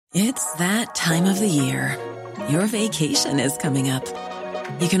It's that time of the year. Your vacation is coming up.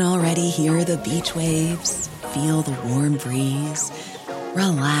 You can already hear the beach waves, feel the warm breeze,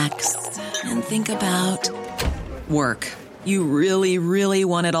 relax, and think about work. You really, really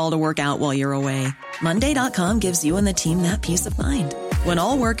want it all to work out while you're away. Monday.com gives you and the team that peace of mind. When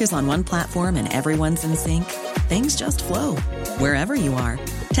all work is on one platform and everyone's in sync, things just flow. Wherever you are,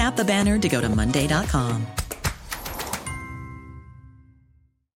 tap the banner to go to Monday.com.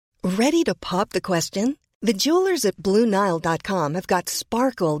 Ready to pop the question? The jewelers at BlueNile.com have got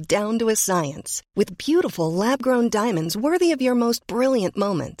sparkle down to a science with beautiful lab-grown diamonds worthy of your most brilliant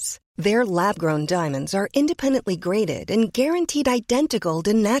moments. Their lab-grown diamonds are independently graded and guaranteed identical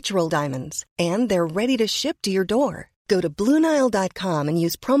to natural diamonds, and they're ready to ship to your door. Go to BlueNile.com and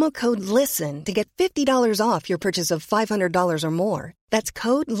use promo code LISTEN to get $50 off your purchase of $500 or more. That's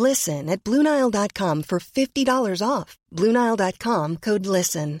code LISTEN at BlueNile.com for $50 off. BlueNile.com, code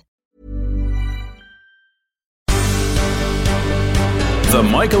LISTEN. The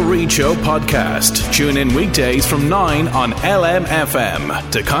Michael Reid Show podcast. Tune in weekdays from 9 on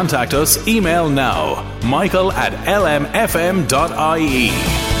LMFM. To contact us, email now, michael@lmfm.ie.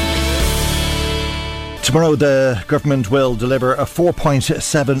 Tomorrow the government will deliver a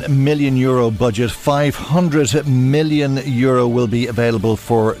 €4.7 million budget. €500 million will be available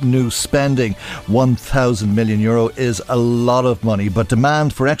for new spending. €1,000 million is a lot of money, but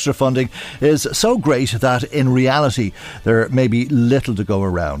demand for extra funding is so great that in reality there may be little to go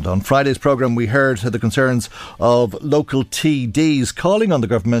around. On Friday's programme we heard the concerns of local TDs calling on the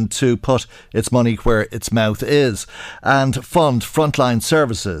government to put its money where its mouth is and fund frontline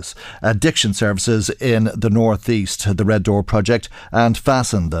services, addiction services in the North East, the Red Door Project, and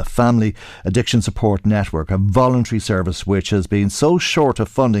Fasten, the Family Addiction Support Network, a voluntary service which has been so short of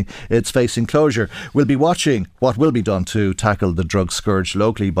funding it's facing closure. We'll be watching what will be done to tackle the drug scourge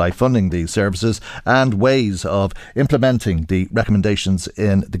locally by funding these services and ways of implementing the recommendations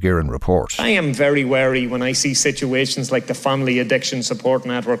in the Guerin report. I am very wary when I see situations like the Family Addiction Support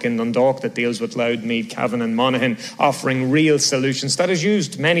Network in Dundalk that deals with Loudmead, Cavan and Monaghan, offering real solutions that is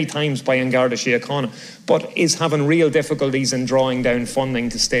used many times by An Garda Síochána, but is having real difficulties in drawing down funding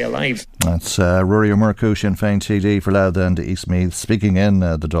to stay alive. That's Rory O'Murcu, Sinn Féin TD for Louth and Eastmeath, speaking in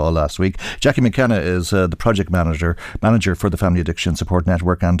the Dáil last week. Jackie McKenna is the project manager for the Family Addiction Support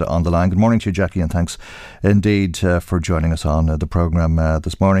Network and on the line. Good morning to you, Jackie, and thanks indeed for joining us on the programme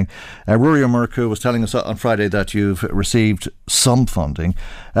this morning. Rory O'Murcu was telling us on Friday that you've received some funding.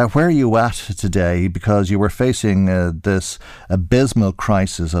 Where are you at today? Because you were facing this abysmal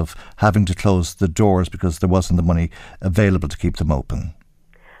crisis of having to close the doors because there wasn't the money available to keep them open.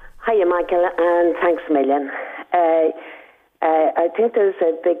 Hiya, Michael, and thanks a million. I think there's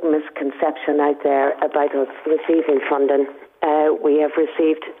a big misconception out there about us receiving funding. We have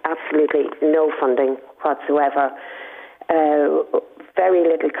received absolutely no funding whatsoever. Very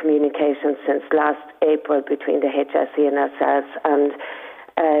little communication since last April between the HSE and ourselves, and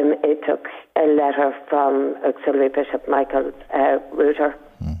it took a letter from Auxiliary Bishop Michael Reuter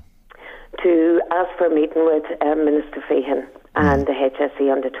to ask for a meeting with Minister Feehan and the HSE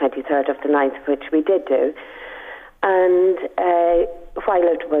on the 23rd of the 9th, which we did do. And while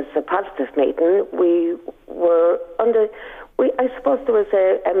it was a positive meeting, we were I suppose there was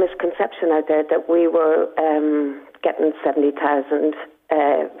a misconception out there that we were getting 70,000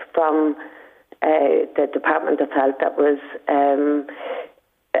 from the Department of Health. That was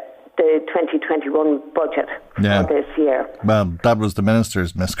the 2021 budget for this year. Well, that was the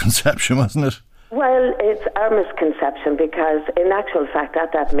Minister's misconception, wasn't it? Well, it's our misconception because in actual fact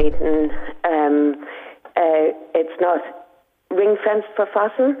at that meeting it's not ring-fenced for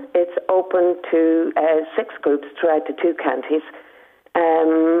Fasten. It's open to 6 groups throughout the 2 counties.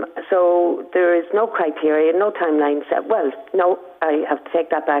 So there is no criteria, no timeline set. Well, no, I have to take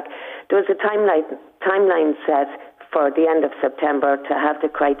that back. There was a timeline set for the end of September to have the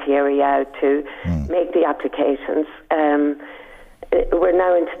criteria out to make the applications. We're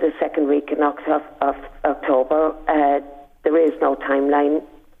now into the second week of October. There is no timeline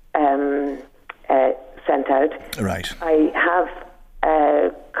sent out. Right. I have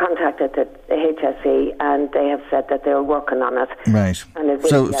contacted the HSE and they have said that they're working on it. Right. And it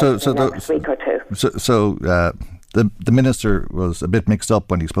will be the next week or two. So the Minister was a bit mixed up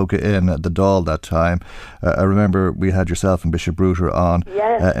when he spoke in the Dáil that time. I remember we had yourself and Bishop Reuter on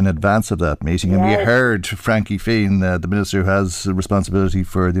in advance of that meeting, and we heard Frankie Feehan, the Minister who has responsibility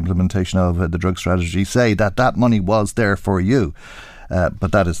for the implementation of the drug strategy, say that money was there for you.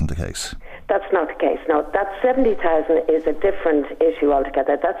 But that isn't the case. That's not the case. No, that 70,000 is a different issue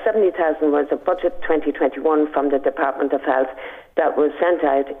altogether. That 70,000 was a budget 2021 from the Department of Health that was sent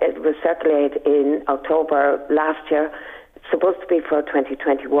out. It was circulated in October last year. It's supposed to be for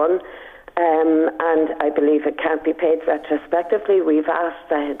 2021. And I believe it can't be paid retrospectively. We've asked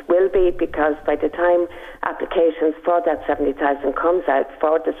that it will be, because by the time applications for that 70,000 comes out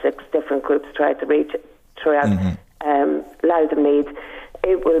for the 6 different groups throughout Louth and Meath,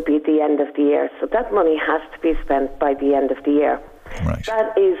 it will be the end of the year. So that money has to be spent by the end of the year. Right.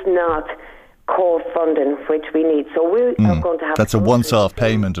 That is not core funding which we need. So we are going to have... That's a once-off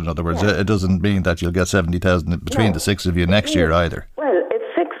payment, in other words. Yeah. It doesn't mean that you'll get 70,000 between the 6 of you next year either. Well, if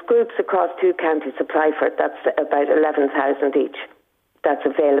 6 groups across 2 counties apply for it, that's about 11,000 each. That's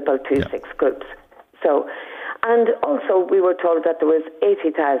available to 6 groups. So, and also we were told that there was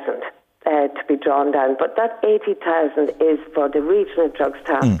 80,000 to be drawn down, but that 80,000 is for the Regional Drugs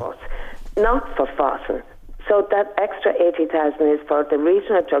Task Force, not for FOSSN. So that extra 80,000 is for the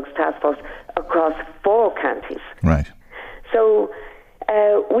Regional Drugs Task Force across 4 counties. Right. So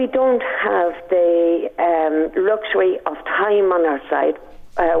we don't have the luxury of time on our side.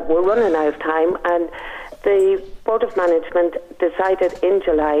 We're running out of time, and the Board of Management decided in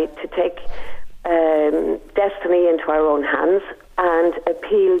July to take destiny into our own hands and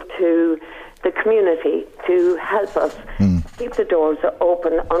appeal to the community to help us keep the doors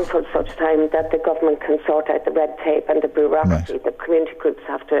open until such time that the government can sort out the red tape and the bureaucracy. Right. The community groups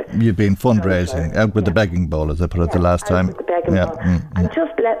have to... You've been fundraising out with the begging bowl, as I put it the last time. With the begging bowl. And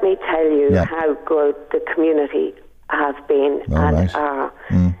just let me tell you how good the community has been are.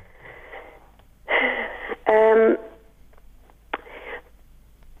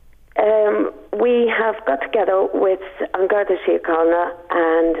 We have got together with An Garda Síochána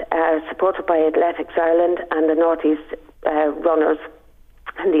and supported by Athletics Ireland and the North East runners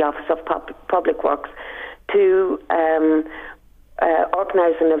and the Office of Public Works to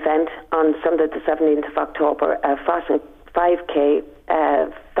organise an event on Sunday the 17th of October, a FOSSN 5K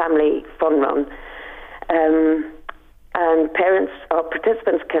family fun run. And parents or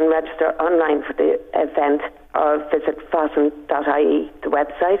participants can register online for the event or visit fossn.ie, the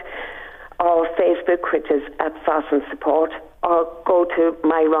website, or Facebook, which is at FOSSN Support, or go to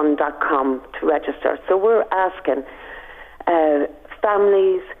myrun.com to register. So we're asking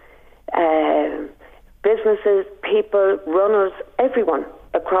families, businesses, people, runners, everyone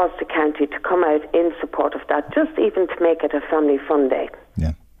across the county to come out in support of that, just even to make it a family fun day.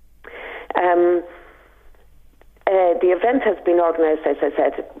 Yeah. The event has been organised, as I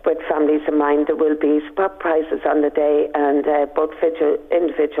said, with families in mind. There will be spot prizes on the day, and both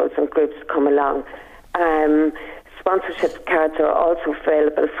individuals and groups come along. Sponsorship cards are also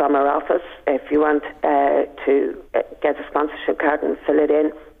available from our office. If you want to get a sponsorship card and fill it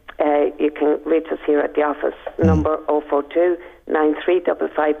in, you can reach us here at the office, number 042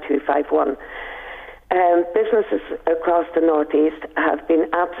 9355 251. Businesses across the Northeast have been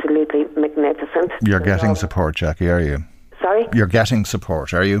absolutely magnificent. You're getting support, Jackie, are you? Sorry? You're getting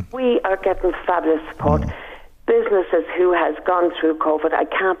support, are you? We are getting fabulous support. Businesses who has gone through COVID, I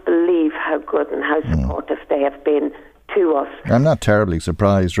can't believe how good and how supportive they have been to us. I'm not terribly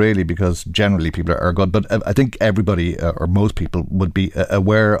surprised, really, because generally people are good, but I think everybody or most people would be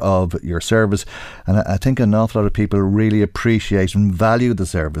aware of your service, and I think an awful lot of people really appreciate and value the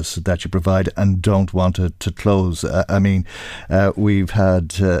service that you provide and don't want it to close. I mean, we've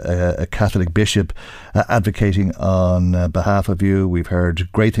had a Catholic bishop advocating on behalf of you. We've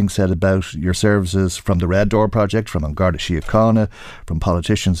heard great things said about your services from the Red Door Project, from An Garda Síochána, from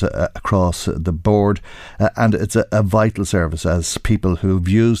politicians across the board, and it's a vital service, as people who've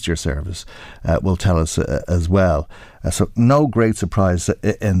used your service will tell us as well. So no great surprise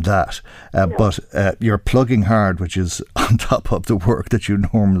in that. But you're plugging hard, which is on top of the work that you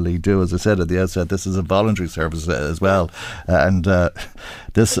normally do. As I said at the outset, this is a voluntary service as well. And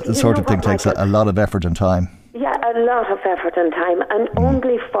this sort of thing takes a lot of effort and time. Yeah, a lot of effort and time. And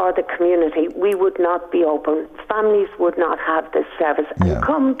only for the community, we would not be open. Families would not have this service. Yeah. And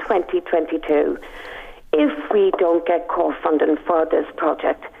come 2022, if we don't get core funding for this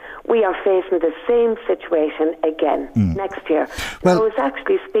project, we are facing the same situation again next year. Well, I was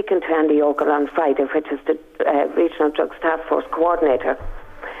actually speaking to Andy Ogle on Friday, which is the Regional Drugs Task Force coordinator,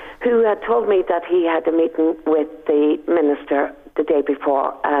 who had told me that he had a meeting with the Minister the day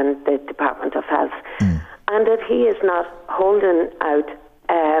before and the Department of Health, and that he is not holding out.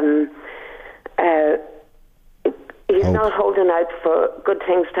 He he's not holding out for good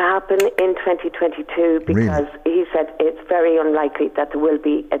things to happen in 2022 because he said it's very unlikely that there will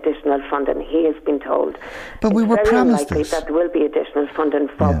be additional funding. He has been told. But we were promised this. It's very unlikely that there will be additional funding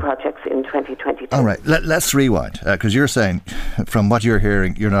for projects in 2022. All right, let's rewind, because you're saying, from what you're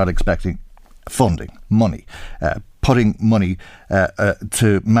hearing, you're not expecting funding, money, putting money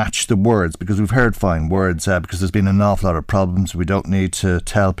to match the words, because we've heard fine words, because there's been an awful lot of problems. We don't need to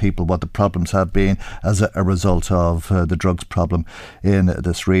tell people what the problems have been as a result of the drugs problem in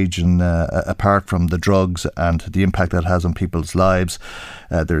this region. Apart from the drugs and the impact that has on people's lives,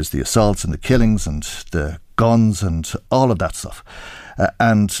 there's the assaults and the killings and the guns and all of that stuff.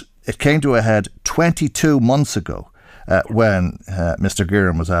 And it came to a head 22 months ago, when Mr.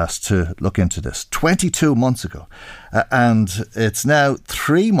 Guerin was asked to look into this. 22 months ago. And it's now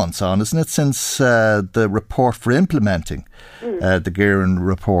 3 months on, isn't it, since the report for implementing the Guerin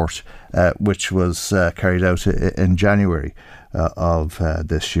report, which was carried out in January of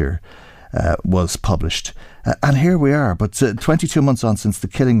this year, was published. And here we are, but 22 months on since the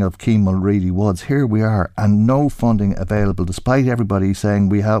killing of Keane Mulready Woods, here we are, and no funding available, despite everybody saying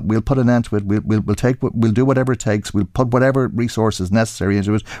we'll put an end to it, we'll do whatever it takes, we'll put whatever resources necessary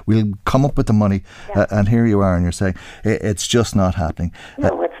into it, we'll come up with the money, and here you are, and you're saying it's just not happening.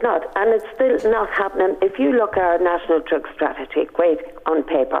 No, it's not, and it's still not happening. If you look at our national drug strategy, great on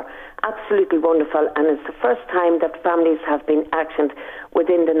paper, absolutely wonderful, and it's the first time that families have been actioned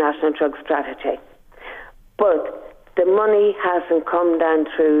within the national drug strategy. But the money hasn't come down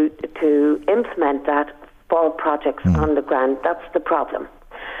through to implement that for projects on the ground. That's the problem.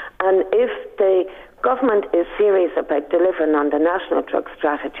 And if the government is serious about delivering on the national drug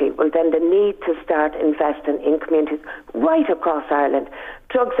strategy, well, then they need to start investing in communities right across Ireland.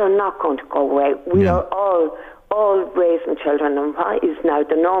 Drugs are not going to go away. We are all raising children, and what is now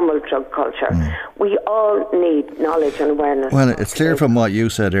the normal drug culture. We all need knowledge and awareness. Well, it's clear from what you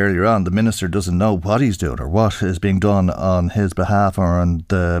said earlier on, the Minister doesn't know what he's doing or what is being done on his behalf or on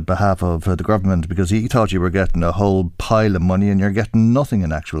the behalf of the government, because he thought you were getting a whole pile of money and you're getting nothing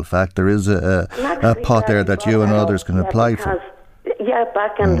in actual fact. There is a pot there that you and others can apply for. Yeah,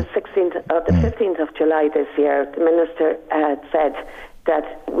 back on the 16th or the 15th of July this year, the Minister had said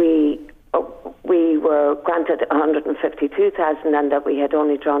that we were granted 152,000 and that we had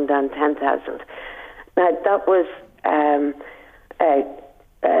only drawn down 10,000. Now, that was a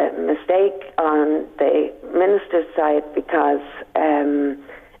mistake on the Minister's side, because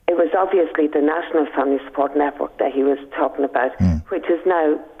it was obviously the National Family Support Network that he was talking about, which is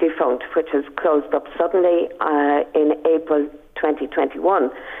now defunct, which has closed up suddenly in April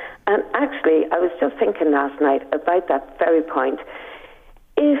 2021. And actually, I was just thinking last night about that very point.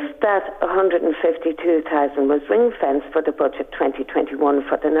 If that 152,000 was ring-fenced for the budget 2021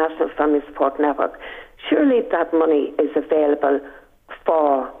 for the National Family Support Network, surely that money is available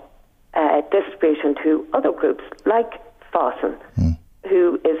for distribution to other groups like Fossen,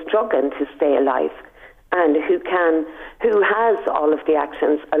 who is struggling to stay alive and who has all of the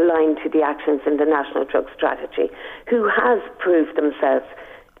actions aligned to the actions in the National Drug Strategy, who has proved themselves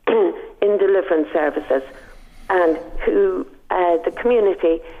in delivering services, and who the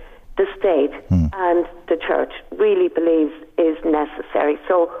community, the state and the church really believes is necessary.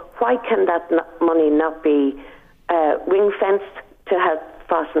 So why can that money not be ring-fenced to help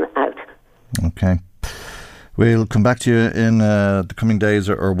Fossen out? Okay. We'll come back to you in the coming days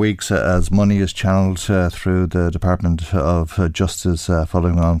or weeks as money is channelled through the Department of Justice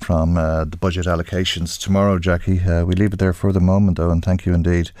following on from the budget allocations tomorrow, Jackie. We leave it there for the moment, though, and thank you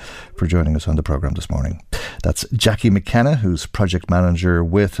indeed for joining us on the programme this morning. That's Jackie McKenna, who's Project Manager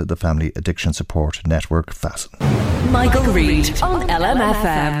with the Family Addiction Support Network, Fossen. Michael Reid on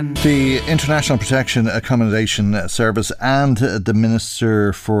LMFM. The International Protection Accommodation Service and the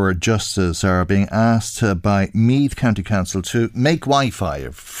Minister for Justice are being asked by Meath County Council to make Wi-Fi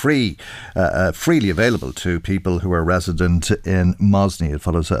freely available to people who are resident in Mosney. It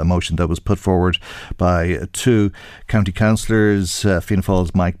follows a motion that was put forward by two county councillors, Fianna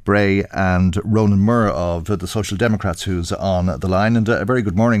Fáil's Mike Bray and Ronan Murr of the Social Democrats, who's on the line. And a very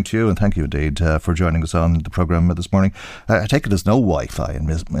good morning to you, and thank you indeed for joining us on the programme this morning. I take it there's no Wi-Fi in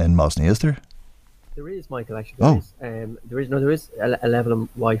Mosney, is there? There is, Michael, actually. There is a level of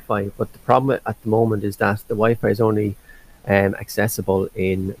Wi-Fi, but the problem at the moment is that the Wi-Fi is only accessible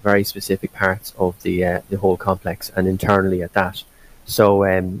in very specific parts of the whole complex and internally at that. So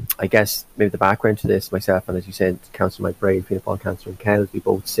I guess maybe the background to this, myself and, as you said, Councillor Mike Bray, Fianna Fáil Councillor in Kells, we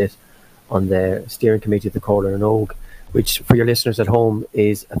both sit on the steering committee of the Corler and Ogue, which for your listeners at home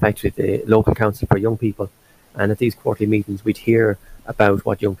is effectively the local council for young people. And at these quarterly meetings, we'd hear about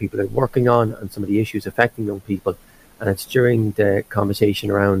what young people are working on and some of the issues affecting young people. And it's during the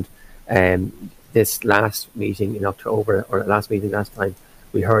conversation around this last meeting in October, or last time,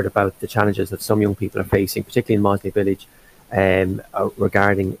 we heard about the challenges that some young people are facing, particularly in Mosney Village,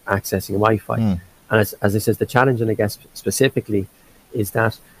 regarding accessing Wi-Fi. And as I said, the challenge, and I guess specifically, is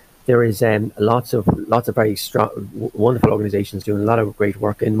that there is lots of very strong, wonderful organisations doing a lot of great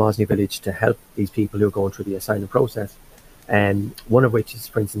work in Mosney Village to help these people who are going through the asylum process. One of which is,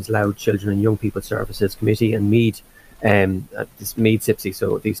 for instance, Louth Children and Young People Services Committee and Mead, this Mead CIPSI.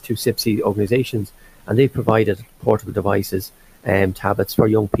 So these two CIPSI organisations, and they've provided portable devices, tablets for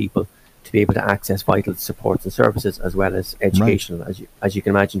young people to be able to access vital supports and services, as well as educational. Right. As you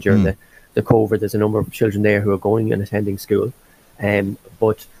can imagine, during the COVID, there's a number of children there who are going and attending school, and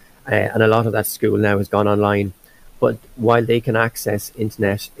a lot of that school now has gone online. But while they can access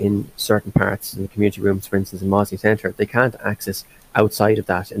internet in certain parts, in the community rooms, for instance, in Mosney Centre, they can't access outside of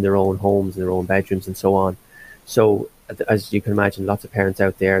that in their own homes, in their own bedrooms, and so on. So, as you can imagine, lots of parents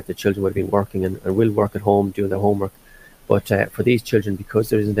out there, the children would have been working and will work at home doing their homework. But for these children, because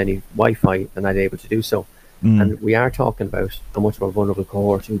there isn't any Wi-Fi, they're not able to do so. And we are talking about a much more vulnerable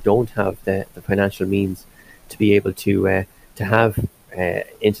cohort who don't have the financial means to be able to have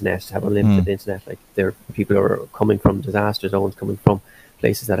internet, to have unlimited internet. Like, there are people who are coming from disaster zones, coming from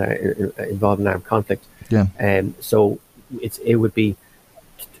places that are involved in armed conflict. So it would be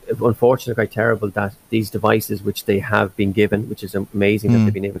unfortunately quite terrible that these devices, which they have been given, which is amazing that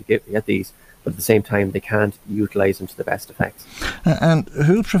they've been able to get these, but at the same time they can't utilise them to the best effect. And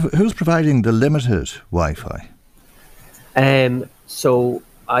who's providing the limited Wi-Fi? So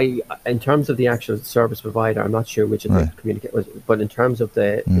in terms of the actual service provider, I'm not sure which of the communicators, but in terms of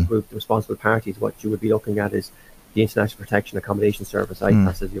the group, the responsible parties, what you would be looking at is the International Protection Accommodation Service,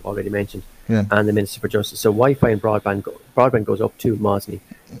 IPAS, as you've already mentioned, and the Minister for Justice. So Wi-Fi and broadband goes up to Mosney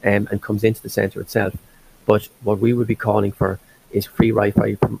and comes into the centre itself. But what we would be calling for is free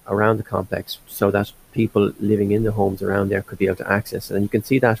Wi-Fi from around the complex, so that people living in the homes around there could be able to access it. And you can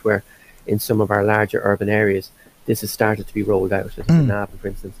see that where in some of our larger urban areas, this has started to be rolled out. In Navan, for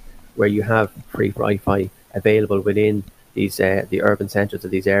instance, where you have free Wi-Fi available within these the urban centres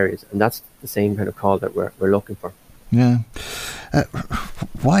of these areas, and that's the same kind of call that we're looking for. Yeah.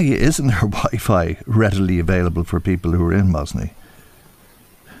 Why isn't there Wi-Fi readily available for people who are in Mosney?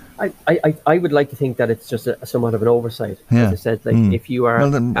 I would like to think that it's just somewhat of an oversight. As I said, if you are...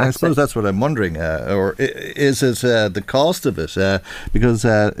 Well, then I suppose that's what I'm wondering. Or is it the cost of it? Because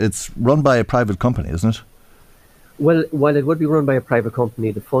it's run by a private company, isn't it? Well, while it would be run by a private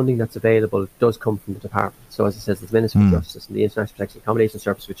company, the funding that's available does come from the department. So, as I said, the Minister for Justice and the International Protection Accommodation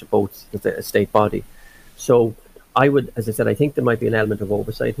Service, which are both a state body. So, I would, as I said, I think there might be an element of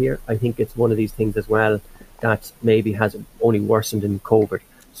oversight here. I think it's one of these things as well that maybe has only worsened in COVID.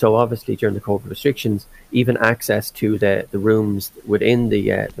 So, obviously, during the COVID restrictions, even access to the rooms within the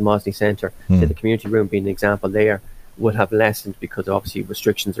Mosney Centre, the community room being an example there, would have lessened because of obviously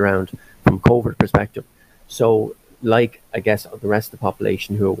restrictions around from COVID perspective. So, like, I guess, the rest of the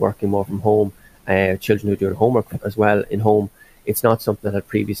population who are working more from home, children who are doing homework as well in home, it's not something that had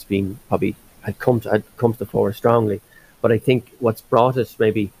previously been probably had come to the fore strongly. But I think what's brought us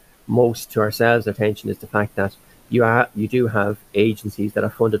maybe most to ourselves attention is the fact that you do have agencies that are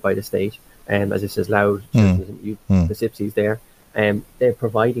funded by the state, as it says, Louth, the CIPSIs there. They're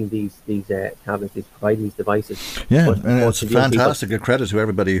providing these tablets, they're providing these devices. Yeah, and it's fantastic. A credit to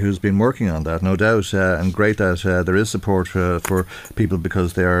everybody who's been working on that, no doubt, and great that there is support for people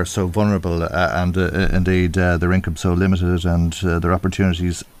because they are so vulnerable and indeed their income so limited and their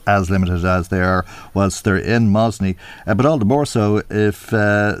opportunities as limited as they are whilst they're in Mosney, but all the more so if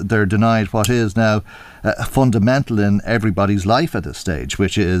they're denied what is now fundamental in everybody's life at this stage,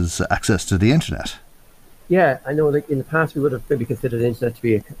 which is access to the internet. Yeah, I know, like in the past we would have maybe considered the internet to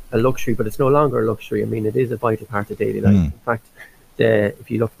be a luxury, but it's no longer a luxury. I mean, it is a vital part of daily life. In fact, if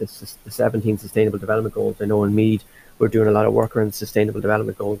you look at the 17 Sustainable Development Goals, I know in Mead we're doing a lot of work around Sustainable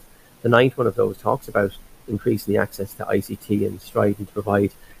Development Goals. The 9th one of those talks about increasing the access to ICT and striving to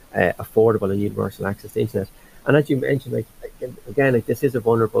provide affordable and universal access to internet. And as you mentioned, this is a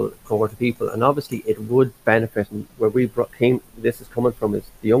vulnerable cohort of people, and obviously it would benefit, and where this is coming from is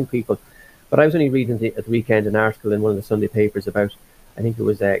the young people. But I was only reading at the weekend an article in one of the Sunday papers about, I think it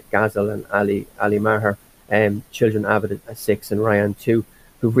was Ghazal and Ali Maher, children Avid at 6 and Ryan 2,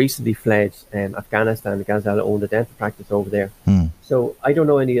 who recently fled Afghanistan. Ghazal owned a dental practice over there. So I don't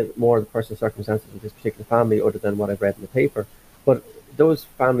know any more of the personal circumstances of this particular family other than what I've read in the paper. But those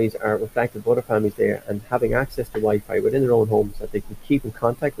families are reflective of other families there, and having access to Wi-Fi within their own homes, that they can keep in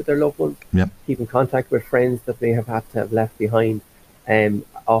contact with their loved ones, keep in contact with friends that they have had to have left behind,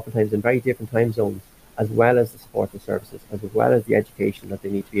 oftentimes in very different time zones, as well as the supportive services, as well as the education that they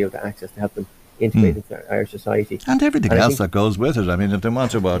need to be able to access to help them integrate into Irish society. And everything else that goes with it. I mean, if they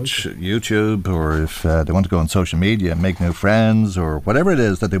want to watch YouTube, or if they want to go on social media and make new friends, or whatever it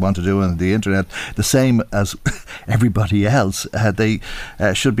is that they want to do on the internet, the same as everybody else, they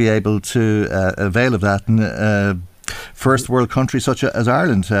should be able to avail of that in a first world country such as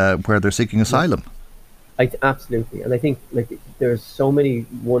Ireland, where they're seeking asylum. Absolutely. And I think there's so many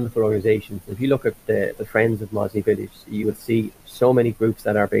wonderful organisations. If you look at the Friends of Mosney Village, you will see so many groups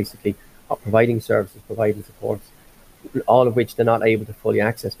that are basically providing services, providing supports, all of which they're not able to fully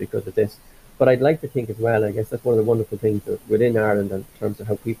access because of this. But I'd like to think as well, I guess that's one of the wonderful things within Ireland in terms of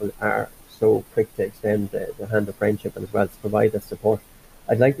how people are so quick to extend the hand of friendship and as well to provide that support.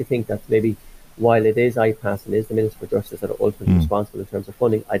 I'd like to think that maybe while it is IPAS and is the Minister for Justice that are ultimately responsible in terms of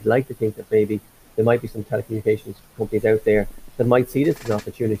funding, I'd like to think that maybe there might be some telecommunications companies out there that might see this as an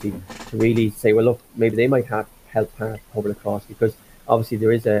opportunity to really say, well, look, maybe they might have help cover the cost, because obviously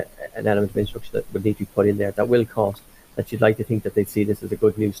there is an element of infrastructure that would need to be put in there that will cost, that you'd like to think that they'd see this as a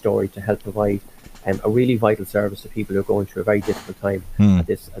good news story to help provide a really vital service to people who are going through a very difficult time at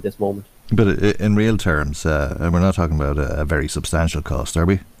this moment. But in real terms, we're not talking about a very substantial cost, are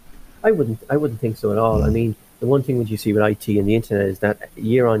we? I wouldn't think so at all. I mean, the one thing which you see with IT and the internet is that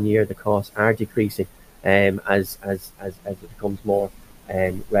year on year the costs are decreasing as it becomes more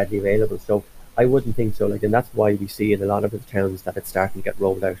readily available. So I wouldn't think so. And that's why we see in a lot of the towns that it's starting to get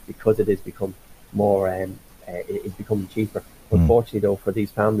rolled out, because it has become more, it's becoming cheaper. Unfortunately, though, for these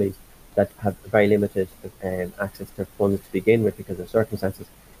families that have very limited access to funds to begin with because of circumstances,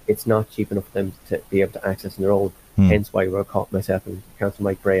 it's not cheap enough for them to be able to access on their own. Hence why myself and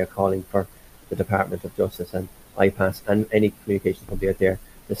Councillor Mike Bray are calling for the Department of Justice and IPAS and any communication company out there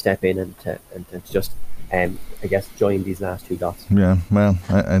to step in and to just I guess join these last two dots. Yeah, well,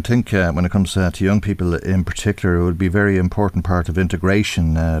 I think when it comes to young people in particular, it would be a very important part of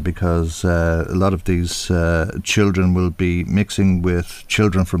integration because a lot of these children will be mixing with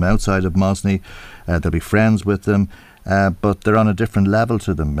children from outside of Mosney. They'll be friends with them. But they're on a different level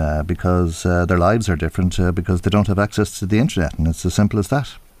to them because their lives are different because they don't have access to the internet, and it's as simple as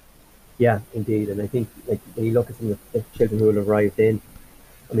that. Yeah, indeed. And I think when you look at some of the children who have arrived in,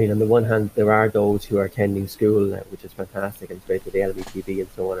 I mean, on the one hand, there are those who are attending school, which is fantastic, and straight to the LBTV and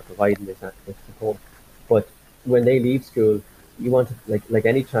so on, are providing this support. But when they leave school, you want to, like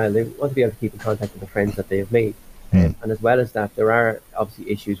any child, they want to be able to keep in contact with the friends that they have made. And as well as that, there are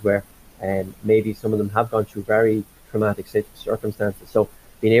obviously issues where maybe some of them have gone through very traumatic circumstances. So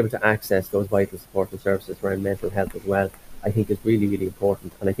being able to access those vital support and services around mental health as well, I think is really, really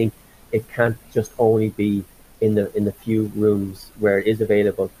important. And I think it can't just only be in the few rooms where it is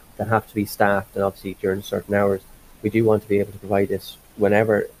available that have to be staffed, and obviously during certain hours. We do want to be able to provide this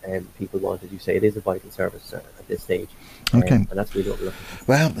whenever people want. As you say, it is a vital service at this stage. Okay. And that's really what we're looking for.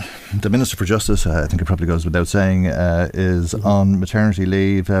 Well, the Minister for Justice, I think it probably goes without saying, is on maternity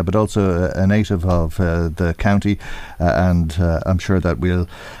leave, but also a native of the county, and I'm sure that we'll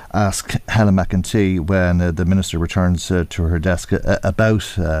ask Helen McEntee when the Minister returns to her desk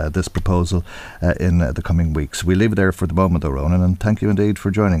about this proposal in the coming weeks. We'll leave it there for the moment though, Ronan, and thank you indeed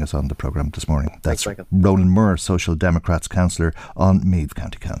for joining us on the programme this morning. That's Ronan Moore, Social Democrats Councillor on Meath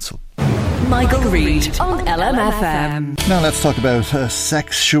County Council. Michael Reid on LMFM. Now let's talk about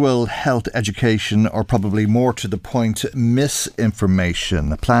sexual health education, or probably more to the point,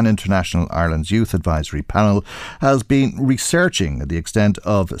 misinformation. Plan International Ireland's Youth Advisory Panel has been researching the extent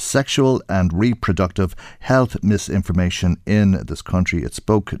of sexual and reproductive health misinformation in this country. It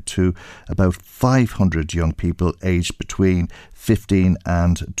spoke to about 500 young people aged between 15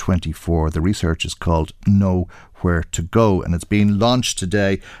 and 24. The research is called Know Where to Go, and it's been launched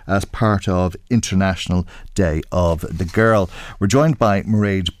today as part of International Day of the Girl. We're joined by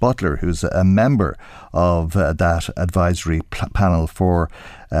Mairead Butler, who's a member of that advisory panel for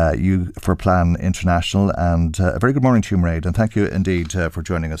Plan International. And a very good morning to you, Mairead, and thank you indeed for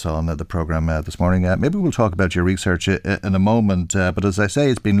joining us on the programme this morning. Maybe we'll talk about your research in a moment, but as I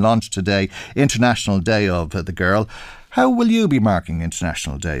say, it's been launched today, International Day of the Girl. How will you be marking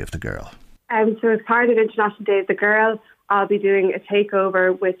International Day of the Girl? So as part of International Day of the Girl, I'll be doing a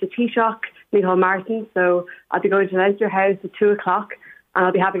takeover with the Taoiseach, Micheál Martin. So I'll be going to Leinster House at 2:00 and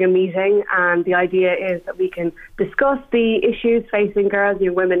I'll be having a meeting. And the idea is that we can discuss the issues facing girls and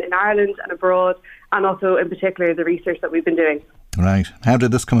young women in Ireland and abroad, and also in particular the research that we've been doing. Right. How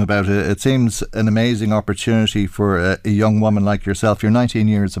did this come about? It seems an amazing opportunity for a young woman like yourself. You're 19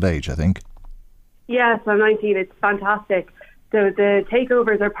 years of age, I think. Yes, I'm 19. It's fantastic. So the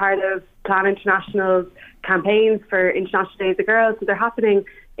takeovers are part of Plan International's campaigns for International Day of the Girl. So they're happening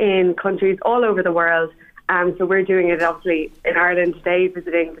in countries all over the world. So we're doing it obviously in Ireland today,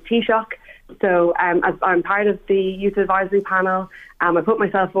 visiting the Taoiseach. So as I'm part of the Youth Advisory Panel, I put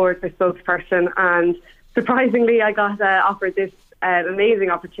myself forward for spokesperson, and surprisingly I got offered this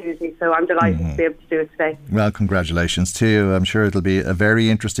amazing opportunity, so I'm delighted to be able to do it today. Well, congratulations to you. I'm sure it'll be a very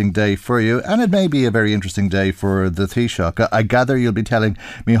interesting day for you, and it may be a very interesting day for the Taoiseach. I gather you'll be telling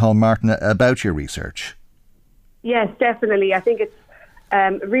Micheál Martin about your research. Yes, definitely. I think it's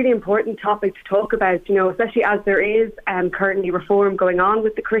a really important topic to talk about, especially as there is currently reform going on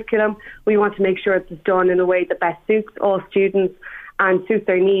with the curriculum. We want to make sure it's done in a way that best suits all students and suits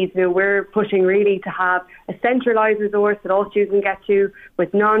their needs. We're pushing really to have a centralised resource that all students can get to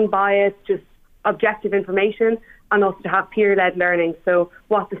with non-biased, just objective information, and also to have peer-led learning. So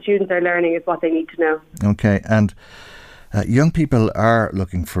what the students are learning is what they need to know. Okay, and young people are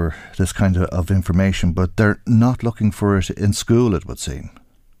looking for this kind of information, but they're not looking for it in school, it would seem.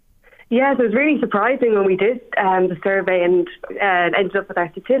 Yes, it was really surprising when we did the survey and ended up with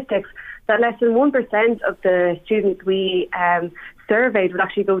our statistics that less than 1% of the students we surveyed would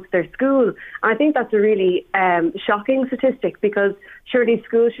actually go to their school. And I think that's a really shocking statistic, because surely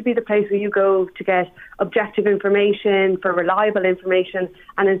school should be the place where you go to get objective information, for reliable information,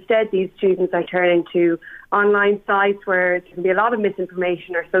 and instead these students are turning to online sites where there can be a lot of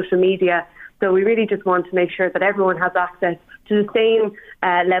misinformation, or social media. So we really just want to make sure that everyone has access to the same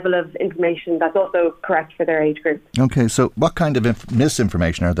level of information that's also correct for their age group. Okay, so what kind of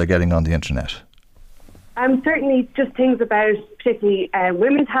misinformation are they getting on the internet? Certainly just things about particularly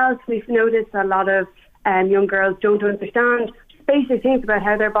women's health. We've noticed a lot of young girls don't understand basic things about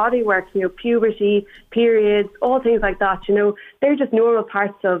how their body works, puberty, periods, all things like that. They're just normal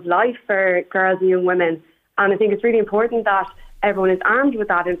parts of life for girls and young women. And I think it's really important that everyone is armed with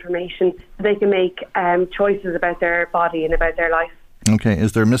that information so they can make choices about their body and about their life. Okay,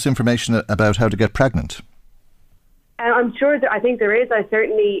 is there misinformation about how to get pregnant? I'm sure I think there is. I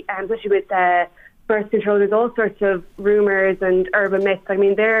certainly, especially with birth control, there's all sorts of rumours and urban myths. I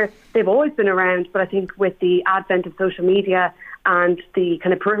mean, they've always been around, but I think with the advent of social media and the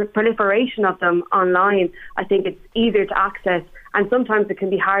kind of proliferation of them online, I think it's easier to access, and sometimes it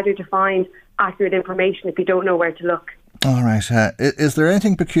can be harder to find accurate information if you don't know where to look. All right. Is there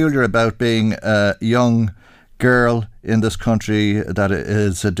anything peculiar about being a young girl in this country that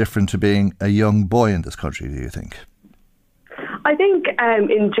is different to being a young boy in this country, do you think? I think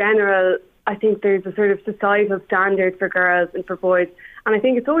in general, I think there's a sort of societal standard for girls and for boys. And I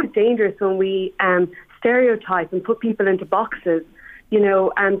think it's always dangerous when we stereotype and put people into boxes,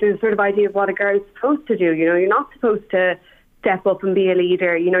 and there's a sort of idea of what a girl is supposed to do. You're not supposed to step up and be a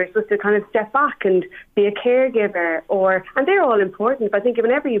leader. You're supposed to kind of step back and be a caregiver, and they're all important. But I think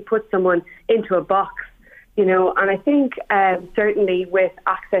whenever you put someone into a box, and I think certainly with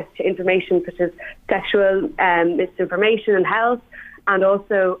access to information such as sexual misinformation and health, and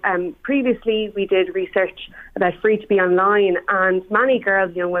also previously we did research about free to be online, and many girls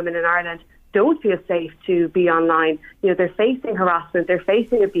and young women in Ireland don't feel safe to be online. They're facing harassment, they're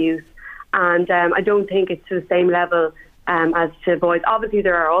facing abuse, and I don't think it's to the same level as to boys. Obviously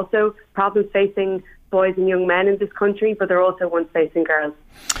there are also problems facing boys and young men in this country, but there are also ones facing girls.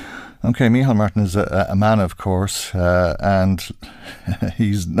 Okay, Micheál Martin is a man, of course, and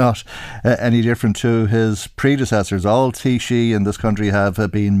he's not any different to his predecessors. All Taoiseach in this country have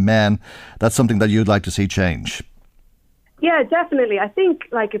been men. That's something that you'd like to see change. Yeah, definitely. I think,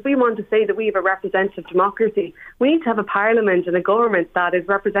 if we want to say that we have a representative democracy, we need to have a parliament and a government that is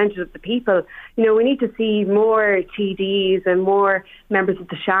representative of the people. We need to see more TDs and more members of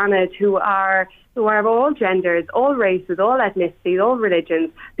the Seanad who are of all genders, all races, all ethnicities, all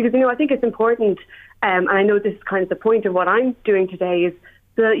religions. Because, I think it's important, and I know this is kind of the point of what I'm doing today, is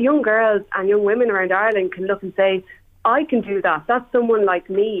the young girls and young women around Ireland can look and say, I can do that. That's someone like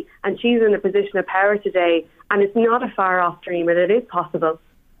me, and she's in a position of power today, and it's not a far-off dream, and it is possible.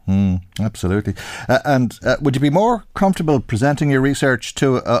 Absolutely. And would you be more comfortable presenting your research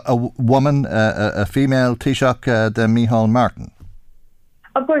to a woman, a female Taoiseach, than Micheál Martin?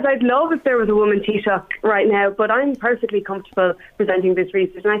 Of course, I'd love if there was a woman Taoiseach right now, but I'm perfectly comfortable presenting this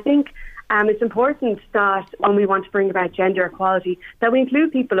research. And I think it's important that when we want to bring about gender equality, that we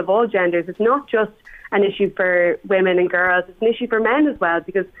include people of all genders. It's not just an issue for women and girls, it's an issue for men as well,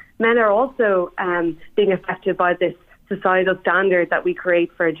 because men are also being affected by this societal standard that we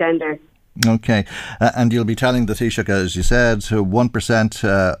create for gender. Okay, and you'll be telling the Taoiseach, as you said, 1%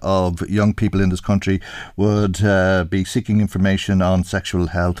 of young people in this country would be seeking information on sexual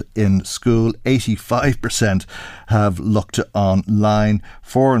health in school. 85% have looked online.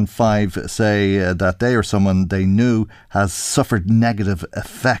 4 in 5 say that they or someone they knew has suffered negative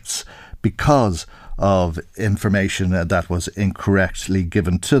effects because of information that was incorrectly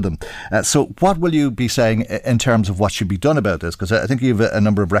given to them. So what will you be saying in terms of what should be done about this? Because I think you have a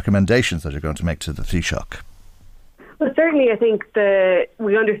number of recommendations that you're going to make to the Taoiseach. Well, certainly I think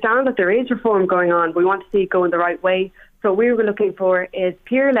we understand that there is reform going on. We want to see it go in the right way. So what we were looking for is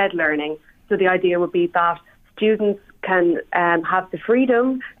peer-led learning. So the idea would be that students can have the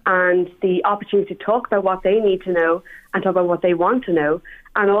freedom and the opportunity to talk about what they need to know and talk about what they want to know.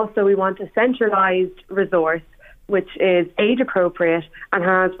 And also we want a centralised resource which is age appropriate and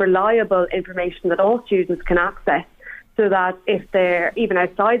has reliable information that all students can access, so that if they're even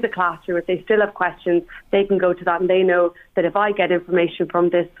outside the classroom, if they still have questions, they can go to that and they know that if I get information from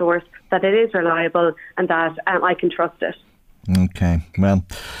this source, that it is reliable and that I can trust it. Okay, well,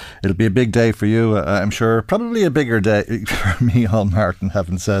 it'll be a big day for you, I'm sure. Probably a bigger day for me, Hall Martin,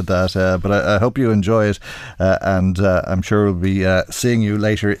 having said that. But I hope you enjoy it, and I'm sure we'll be seeing you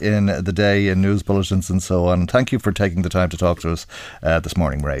later in the day in news bulletins and so on. Thank you for taking the time to talk to us this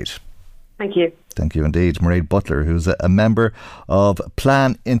morning, Mairead. Thank you. Thank you indeed. Mairead Butler, who's a member of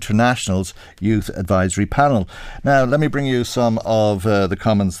Plan International's Youth Advisory Panel. Now, let me bring you some of the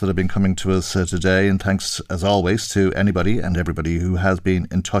comments that have been coming to us today, and thanks as always to anybody and everybody who has been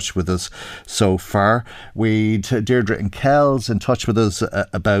in touch with us so far. Deirdre in Kells in touch with us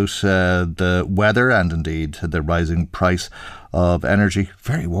about the weather and indeed the rising price of energy.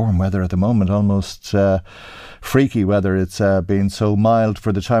 Very warm weather at the moment, almost freaky weather. It's been so mild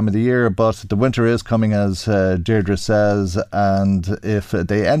for the time of the year, but the winter is coming, as Deirdre says, and if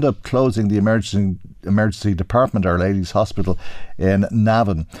they end up closing the emergency department, Our Lady's Hospital in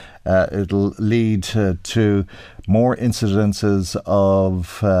Navan, it'll lead to more incidences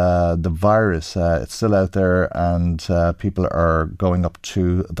of the virus. It's still out there and people are going up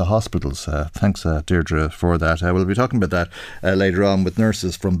to the hospitals. Thanks, Deirdre, for that. We'll be talking about that later on with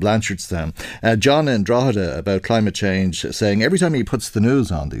nurses from Blanchardstown. John in Drogheda about climate change, saying every time he puts the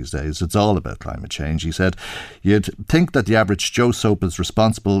news on these days, it's all about climate change. He said, you'd think that the average Joe Soap is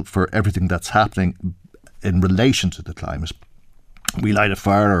responsible for everything that's happening in relation to the climate. We light a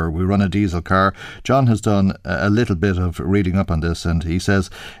fire or we run a diesel car. John has done a little bit of reading up on this, and he says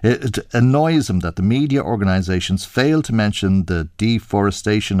it annoys him that the media organisations fail to mention the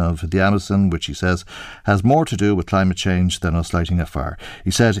deforestation of the Amazon, which he says has more to do with climate change than us lighting a fire.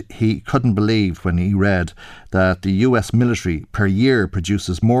 He said he couldn't believe when he read that the US military per year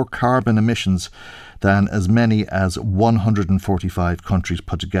produces more carbon emissions than as many as 145 countries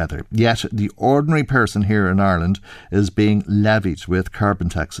put together. Yet the ordinary person here in Ireland is being levied with carbon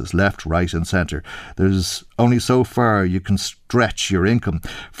taxes left, right and centre. There's only so far you can stretch your income.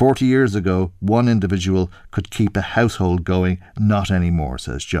 40 years ago, one individual could keep a household going. Not anymore,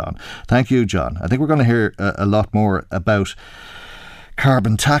 says John. Thank you, John. I think we're going to hear a lot more about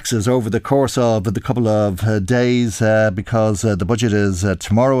carbon taxes over the course of the couple of days because the budget is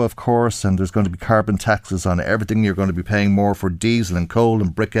tomorrow, of course, and there's going to be carbon taxes on everything. You're going to be paying more for diesel and coal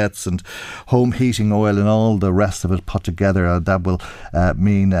and briquettes and home heating oil and all the rest of it put together. That will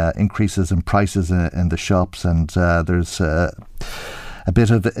mean increases in prices in the shops, and there's a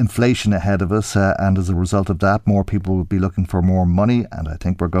bit of inflation ahead of us, and as a result of that, more people will be looking for more money, and I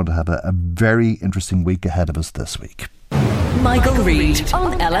think we're going to have a very interesting week ahead of us this week. Michael Reid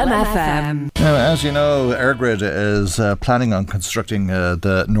on LMFM. Now, as you know, EirGrid is planning on constructing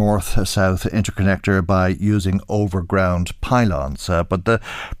the north-south interconnector by using overground pylons. But the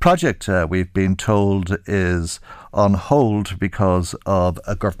project, we've been told, is on hold because of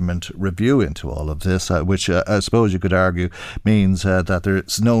a government review into all of this, which I suppose you could argue means that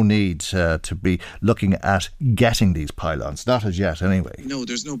there's no need to be looking at getting these pylons. Not as yet, anyway. No,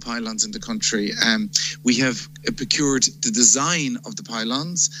 there's no pylons in the country. We have procured the design of the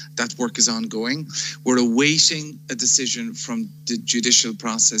pylons. That work is ongoing. We're awaiting a decision from the judicial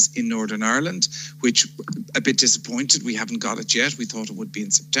process in Northern Ireland, which a bit disappointed. We haven't got it yet. We thought it would be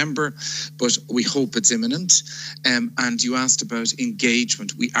in September, but we hope it's imminent. And you asked about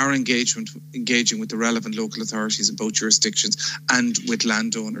engagement. We are engaging with the relevant local authorities in both jurisdictions and with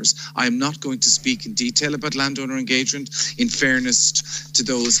landowners. I am not going to speak in detail about landowner engagement, in fairness to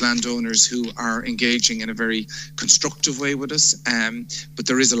those landowners who are engaging in a very constructive way with us. But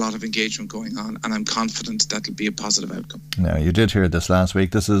there is a lot of engagement going on, and I'm confident that will be a positive outcome. Now, you did hear this last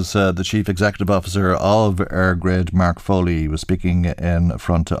week. This is the Chief Executive Officer of EirGrid, Mark Foley. He was speaking in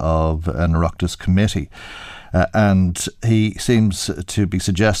front of an Oireachtas committee. And he seems to be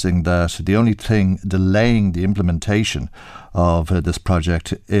suggesting that the only thing delaying the implementation of this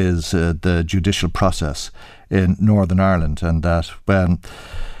project is the judicial process in Northern Ireland, and that when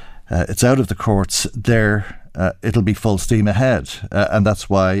it's out of the courts there, it'll be full steam ahead. And that's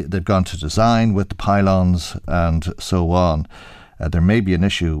why they've gone to design with the pylons and so on. There may be an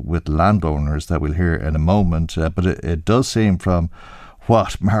issue with landowners that we'll hear in a moment, but it does seem from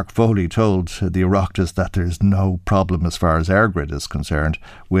what Mark Foley told the Oireachtas that there's no problem as far as EirGrid is concerned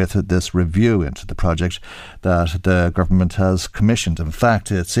with this review into the project that the government has commissioned. In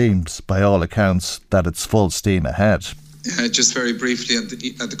fact, it seems by all accounts that it's full steam ahead. Just very briefly at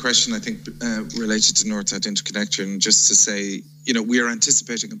the question, I think, related to North-South interconnection, just to say, we are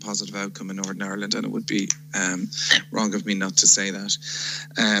anticipating a positive outcome in Northern Ireland, and it would be wrong of me not to say that.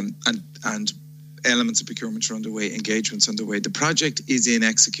 And elements of procurement are underway, engagements underway. The project is in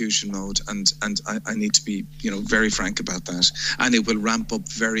execution mode, and I need to be, very frank about that. And it will ramp up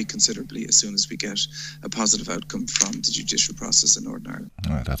very considerably as soon as we get a positive outcome from the judicial process in Northern Ireland.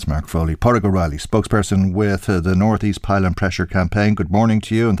 All right, that's Mark Foley. Pádraig O'Reilly, spokesperson with the North East Pylon Pressure Campaign. Good morning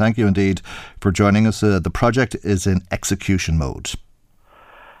to you, and thank you indeed for joining us. The project is in execution mode.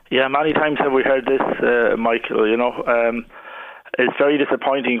 Yeah, many times have we heard this, Michael, It's very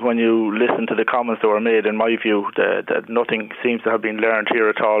disappointing when you listen to the comments that were made, in my view, that nothing seems to have been learned here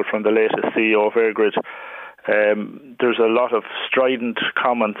at all from the latest CEO of EirGrid. There's a lot of strident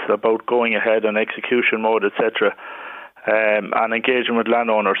comments about going ahead in execution mode, etc., and engaging with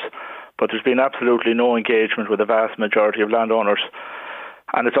landowners. But there's been absolutely no engagement with the vast majority of landowners.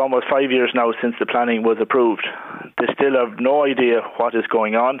 And it's almost 5 years now since the planning was approved. They still have no idea what is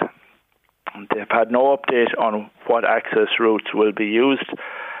going on. They've had no update on what access routes will be used.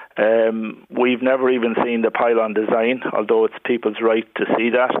 We've never even seen the pylon design, although it's people's right to see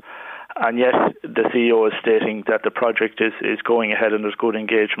that. And yet the CEO is stating that the project is going ahead and there's good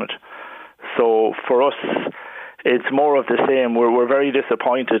engagement. So for us, it's more of the same. We're very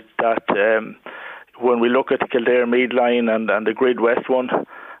disappointed that when we look at the Kildare-Meath line and the Grid West one,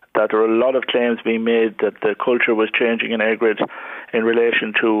 that there are a lot of claims being made that the culture was changing in EirGrid in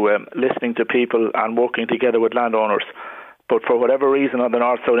relation to listening to people and working together with landowners. But for whatever reason on the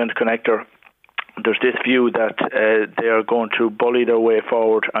North-South Interconnector, there's this view that they are going to bully their way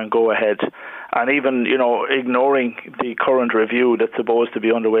forward and go ahead. And even, ignoring the current review that's supposed to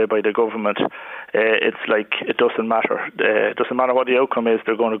be underway by the government, it's like it doesn't matter. It doesn't matter what the outcome is,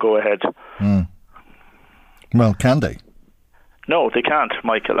 they're going to go ahead. Mm. Well, can they? No, they can't,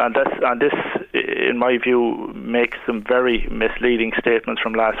 Michael. And this, in my view, makes some very misleading statements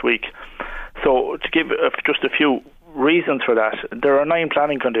from last week. So to give just a few reasons for that, there are 9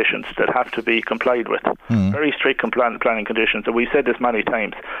 planning conditions that have to be complied with. Very strict planning conditions. And we've said this many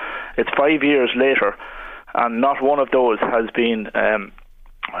times. It's 5 years later, and not one of those has been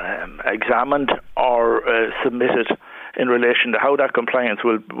examined or submitted in relation to how that compliance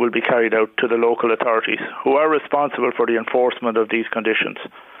will be carried out to the local authorities who are responsible for the enforcement of these conditions.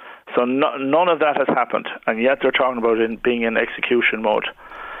 So none of that has happened, and yet they're talking about it being in execution mode.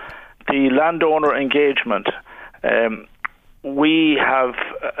 The landowner engagement, we have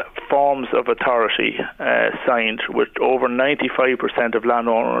forms of authority signed with over 95% of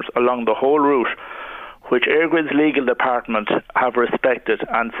landowners along the whole route, which EirGrid's legal department have respected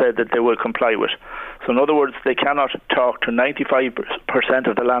and said that they will comply with. So in other words, they cannot talk to 95%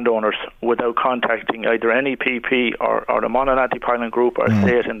 of the landowners without contacting either NEPP or the Monaghan Anti-Pylon Group or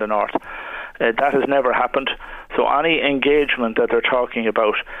State in the North. That has never happened. So any engagement that they're talking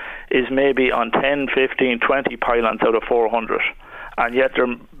about is maybe on 10, 15, 20 pylons out of 400. And yet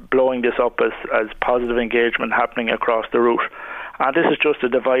they're blowing this up as positive engagement happening across the route. And this is just a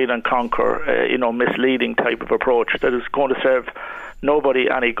divide and conquer, misleading type of approach that is going to serve nobody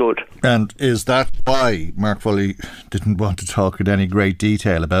any good. And is that why Mark Foley didn't want to talk in any great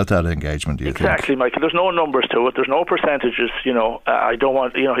detail about that engagement, do you think? Exactly, Michael. There's no numbers to it. There's no percentages. I don't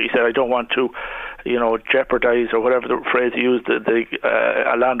want, he said, I don't want to, jeopardise, or whatever the phrase he used, the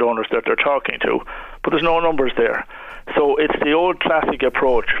landowners that they're talking to. But there's no numbers there. So it's the old classic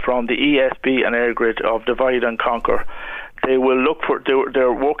approach from the ESB and EirGrid of divide and conquer. they will look for.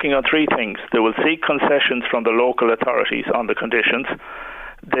 They're working on three things. They will seek concessions from the local authorities on the conditions.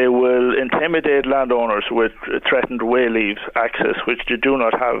 They will intimidate landowners with threatened way leave access, which they do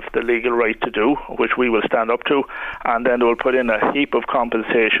not have the legal right to do, which we will stand up to, and then they will put in a heap of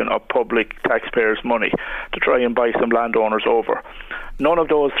compensation of public taxpayers' money to try and buy some landowners over. None of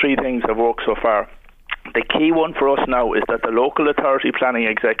those three things have worked so far. The key one for us now is that the local authority planning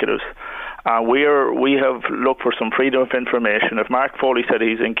executives, we have looked for some freedom of information. If Mark Foley said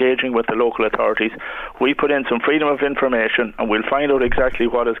he's engaging with the local authorities, we put in some freedom of information and we'll find out exactly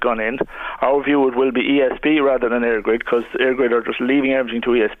what has gone in. Our view it will be ESB rather than EirGrid, because EirGrid are just leaving everything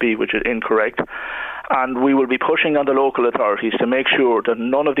to ESB, which is incorrect. And we will be pushing on the local authorities to make sure that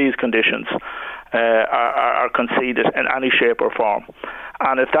none of these conditions are conceded in any shape or form.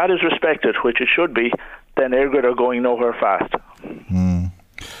 And if that is respected, which it should be, then EirGrid are going nowhere fast.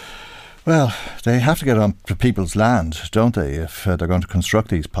 Well, they have to get on to people's land, don't they, if they're going to construct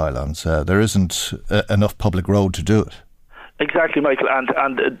these pylons. There isn't enough public road to do it. Exactly, Michael. And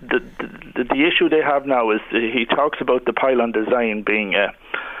the issue they have now is he talks about the pylon design being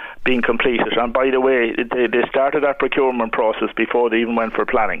completed. And by the way, they started that procurement process before they even went for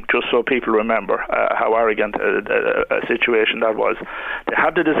planning, just so people remember how arrogant a situation that was. They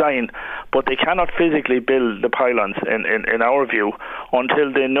had the design, but they cannot physically build the pylons, in our view,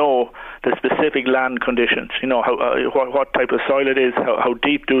 until they know the specific land conditions. You know, what type of soil it is, how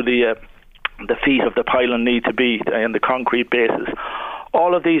deep do the feet of the pylon need to be in the concrete bases.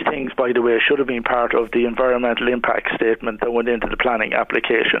 All of these things, by the way, should have been part of the environmental impact statement that went into the planning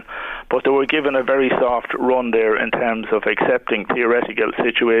application. But they were given a very soft run there in terms of accepting theoretical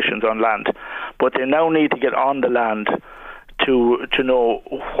situations on land. But they now need to get on the land to know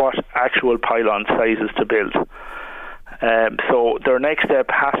what actual pylon sizes to build. So their next step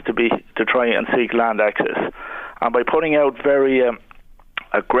has to be to try and seek land access. And by putting out very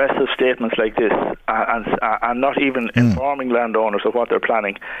aggressive statements like this and not even informing landowners of what they're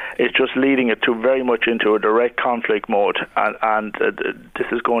planning, it's just leading it to very much into a direct conflict mode, and this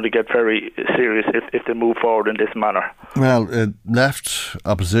is going to get very serious if they move forward in this manner. Well, left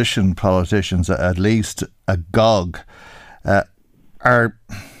opposition politicians, at least agog, are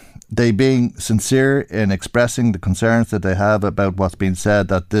they being sincere in expressing the concerns that they have about what's been said,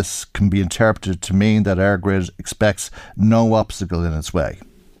 that this can be interpreted to mean that EirGrid expects no obstacle in its way?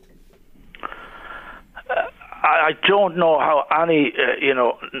 I don't know how any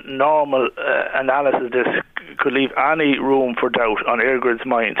normal analysis of this could leave any room for doubt on EirGrid's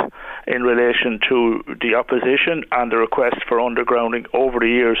mind in relation to the opposition and the request for undergrounding over the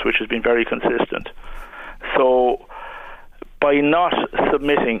years, which has been very consistent. So by not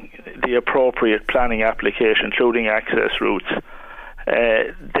submitting the appropriate planning application, including access routes,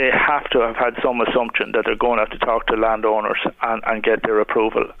 they have to have had some assumption that they're going to have to talk to landowners and get their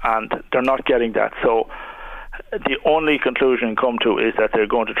approval, and they're not getting that. So the only conclusion come to is that they're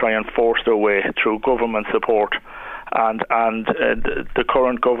going to try and force their way through government support, and the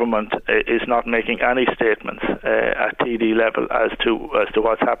current government is not making any statements at TD level as to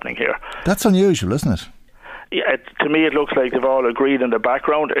what's happening here. That's unusual, isn't it? Yeah, to me it looks like they've all agreed in the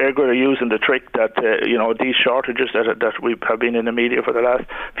background. EirGrid are using the trick that these shortages that we have been in the media for the last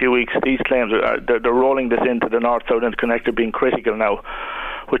few weeks, these claims they're rolling this into the North-South Interconnector being critical now,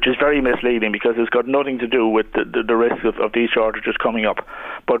 which is very misleading because it's got nothing to do with the risk of these shortages coming up.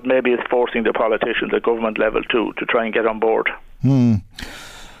 But maybe it's forcing the politicians at government level to try and get on board.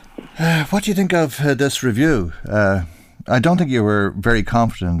 What do you think of this review? I don't think you were very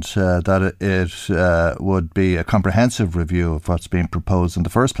confident that it would be a comprehensive review of what's being proposed in the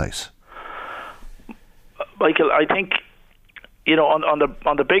first place. Michael, I think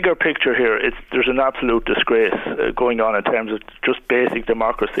on the bigger picture here, there's an absolute disgrace going on in terms of just basic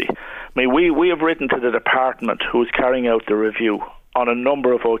democracy. I mean, we have written to the department who's carrying out the review on a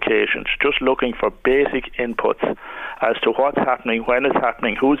number of occasions, just looking for basic inputs as to what's happening, when it's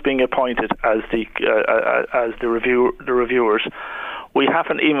happening, who's being appointed as the reviewers. We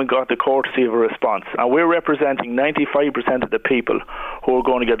haven't even got the courtesy of a response, and we're representing 95% of the people who are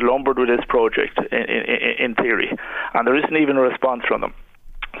going to get lumbered with this project in theory, and there isn't even a response from them.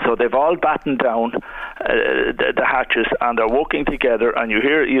 So they've all battened down the hatches, and they're working together. And you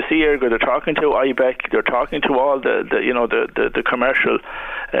see EirGrid, they're talking to IBEC, they're talking to all the commercial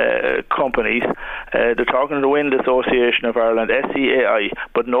companies, they're talking to the Wind Association of Ireland, SCAI,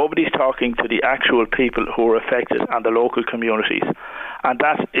 but nobody's talking to the actual people who are affected and the local communities. And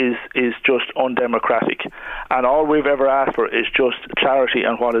that is just undemocratic. And all we've ever asked for is just clarity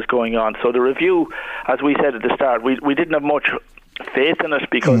on what is going on. So the review, as we said at the start, we didn't have much faith in it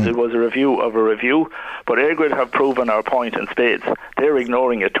because it was a review of a review, but EirGrid have proven our point in spades. They're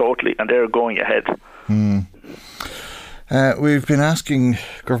ignoring it totally and they're going ahead. We've been asking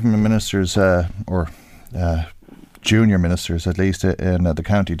government ministers or junior ministers at least in the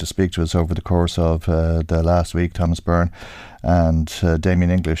county to speak to us over the course of the last week, Thomas Byrne and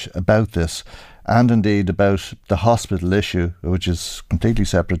Damien English, about this, and indeed about the hospital issue, which is completely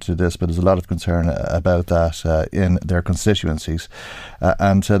separate to this, but there's a lot of concern about that in their constituencies.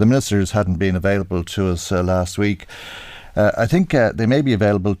 And the ministers hadn't been available to us last week. I think they may be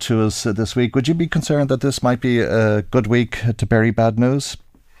available to us this week. Would you be concerned that this might be a good week to bury bad news?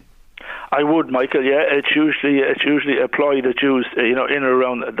 I would, Michael. Yeah, it's usually a ploy that's used, in and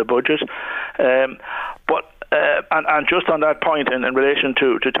around the budget. But just on that point, in relation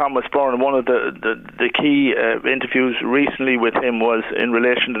to Thomas Byrne, one of the key interviews recently with him was in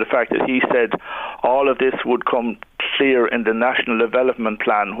relation to the fact that he said all of this would come clear in the National Development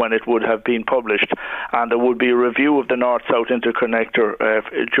Plan when it would have been published, and there would be a review of the North-South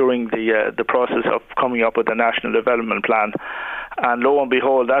Interconnector during the process of coming up with the National Development Plan. And lo and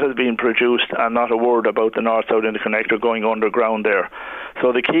behold, that has been produced, and not a word about the North-South Interconnector going underground there.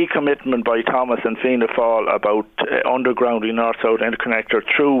 So the key commitment by Thomas and Fianna Fáil about undergrounding North-South Interconnector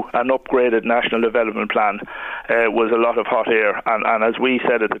through an upgraded National Development Plan was a lot of hot air. And as we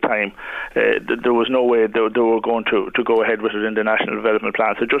said at the time, there was no way they were going to go ahead with it in the National Development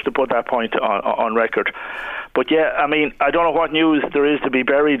Plan. So just to put that point on record. But yeah, I mean, I don't know what news there is to be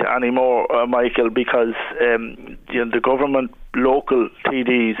buried anymore, Michael, because the government, local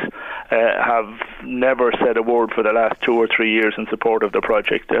TDs have never said a word for the last 2 or 3 years in support of the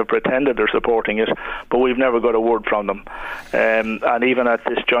project. They've pretended they're supporting it, but we've never got a word from them. And even at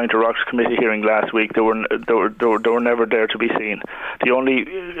this Joint Rocks Committee hearing last week, they were never there to be seen. The only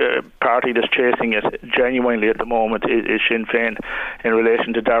party that's chasing it genuinely at the moment is Sinn Féin in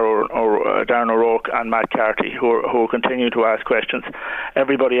relation to Darren O'Rourke and Matt Carty, who are continuing to ask questions.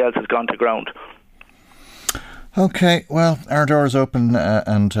 Everybody else has gone to ground. Okay, well, our door is open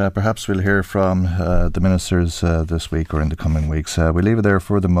and perhaps we'll hear from the ministers this week or in the coming weeks. We'll leave it there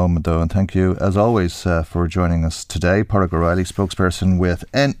for the moment, though, and thank you, as always, for joining us today. Padraig O'Reilly, spokesperson with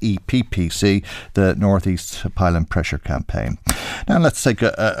NEPPC, the North East Pipeline Pressure Campaign. Now let's take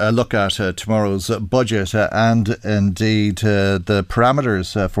a look at tomorrow's budget, and indeed the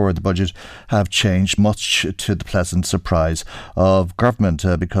parameters for the budget have changed, much to the pleasant surprise of government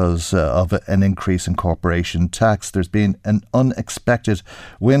because of an increase in corporation tax. There's been an unexpected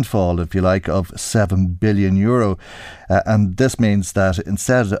windfall, if you like, of €7 billion. And this means that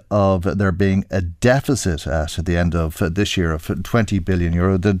instead of there being a deficit at the end of this year of €20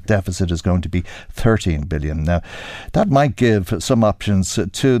 billion, the deficit is going to be €13 billion. Now, that might give some options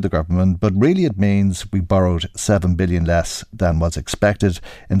to the government, but really it means we borrowed €7 billion less than was expected,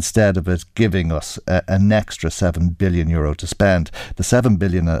 instead of it giving us an extra €7 billion to spend. The €7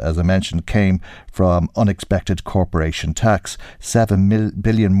 billion, as I mentioned, came from unexpected corporation tax, $7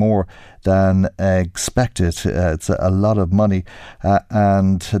 billion more than expected. It's a lot of money,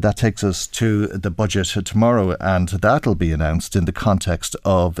 and that takes us to the budget tomorrow, and that'll be announced in the context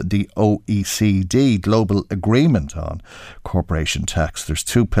of the OECD Global Agreement on Corporation Tax. There's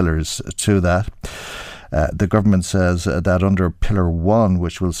 2 pillars to that. The government says that under Pillar 1,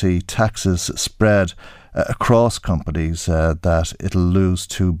 which will see taxes spread across companies, that it'll lose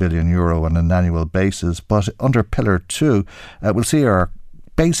 €2 billion on an annual basis. But under Pillar 2, we'll see our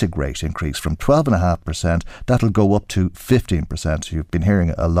basic rate increase from 12.5%. That'll go up to 15%. You've been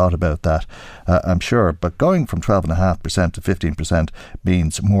hearing a lot about that, I'm sure. But going from 12.5% to 15%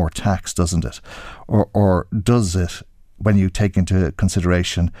 means more tax, doesn't it? Or does it, when you take into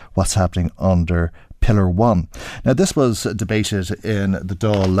consideration what's happening under Pillar 1. Now, this was debated in the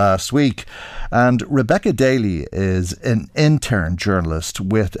Dáil last week, and Rebecca Daly is an intern journalist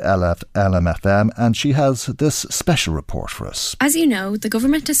with LMFM, and she has this special report for us. As you know, the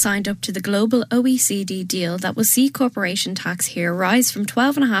government has signed up to the global OECD deal that will see corporation tax here rise from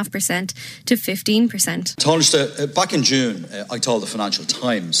 12.5% to 15%. Tánaiste, back in June, I told the Financial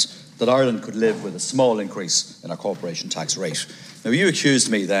Times that Ireland could live with a small increase in our corporation tax rate. Now, you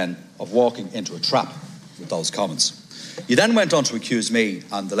accused me then of walking into a trap with those comments. You then went on to accuse me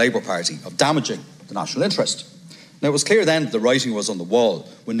and the Labour Party of damaging the national interest. Now, it was clear then that the writing was on the wall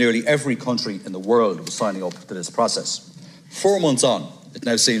when nearly every country in the world was signing up to this process. 4 months on, it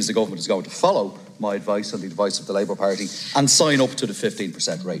now seems the government is going to follow my advice and the advice of the Labour Party and sign up to the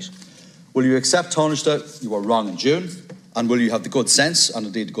 15% rate. Will you accept, Tánaiste, you were wrong in June, and will you have the good sense and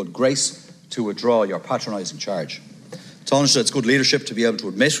indeed the good grace to withdraw your patronising charge? Tánaiste, it's good leadership to be able to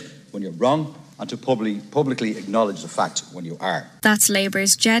admit when you're wrong and to publicly acknowledge the fact when you are. That's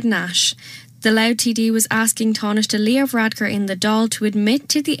Labour's Jed Nash. The Louth TD was asking Taoiseach Leo Varadkar in the Dáil to admit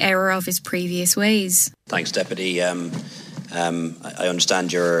to the error of his previous ways. Thanks, Deputy. I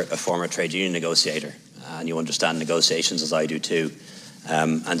understand you're a former trade union negotiator and you understand negotiations as I do too.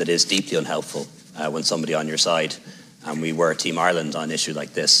 And it is deeply unhelpful when somebody on your side, and we were Team Ireland on an issue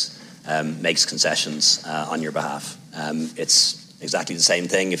like this, makes concessions on your behalf. It's exactly the same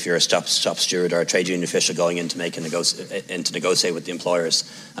thing if you're a shop steward or a trade union official going in to negotiate with the employers,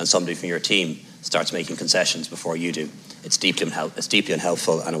 and somebody from your team starts making concessions before you do. It's deeply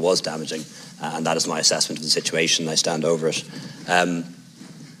unhelpful, and it was damaging, and that is my assessment of the situation. I stand over it.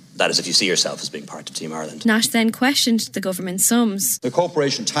 That is if you see yourself as being part of Team Ireland. Nash then questioned the government sums. The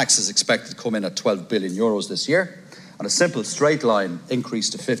corporation tax is expected to come in at €12 billion this year, and a simple straight line increase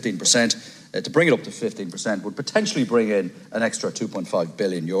to 15%, to bring it up to 15%, would potentially bring in an extra €2.5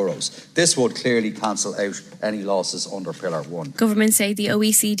 billion. This would clearly cancel out any losses under Pillar 1. Government say the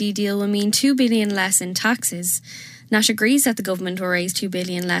OECD deal will mean $2 billion less in taxes. Nash agrees that the government will raise $2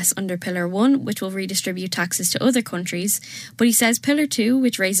 billion less under Pillar 1, which will redistribute taxes to other countries, but he says Pillar 2,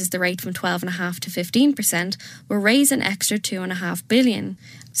 which raises the rate from 12.5% to 15%, will raise an extra $2.5 billion.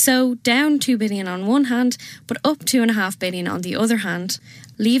 So down $2 billion on one hand, but up €2.5 billion on the other hand,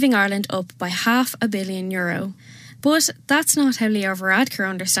 leaving Ireland up by €500 million. But that's not how Leo Varadkar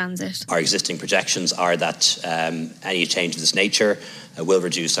understands it. Our existing projections are that any change of this nature will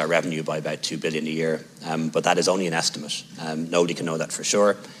reduce our revenue by about $2 billion a year. But that is only an estimate. Nobody can know that for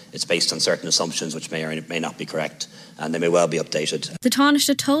sure. It's based on certain assumptions which may or may not be correct, and they may well be updated. The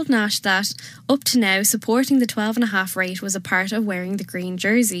Taoiseach told Nash that, up to now, supporting the 12.5% rate was a part of wearing the green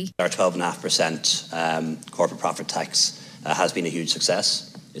jersey. Our 12.5% corporate profit tax has been a huge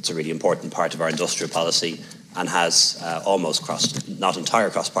success. It's a really important part of our industrial policy, and has almost not entire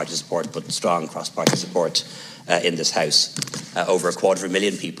cross-party support, but strong cross-party support in this House. Over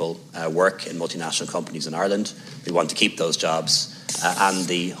 250,000 people work in multinational companies in Ireland. We want to keep those jobs and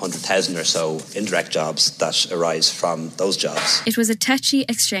the 100,000 or so indirect jobs that arise from those jobs. It was a tetchy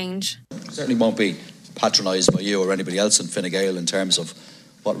exchange. Certainly won't be patronised by you or anybody else in Fine Gael in terms of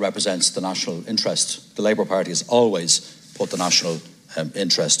what represents the national interest. The Labour Party has always put the national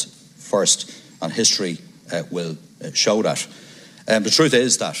interest first, and history will show that. The truth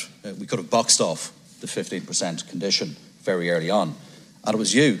is that we could have boxed off the 15% condition very early on, and it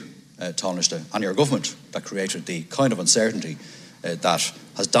was you, Taoiseach, and your government that created the kind of uncertainty that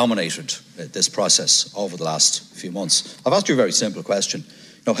has dominated this process over the last few months. I've asked you a very simple question.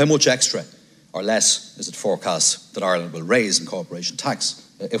 How much extra or less is it forecast that Ireland will raise in corporation tax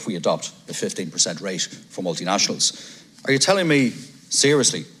if we adopt a 15% rate for multinationals? Are you telling me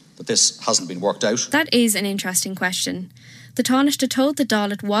seriously that this hasn't been worked out? That is an interesting question. The Taoiseach told the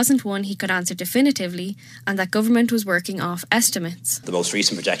Dáil it wasn't one he could answer definitively, and that government was working off estimates. The most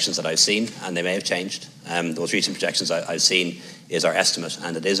recent projections that I've seen, and they may have changed, the most recent projections I've seen is our estimate,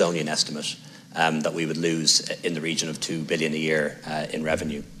 and it is only an estimate, that we would lose in the region of $2 billion a year in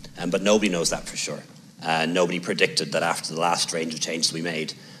revenue. But nobody knows that for sure. Nobody predicted that after the last range of changes we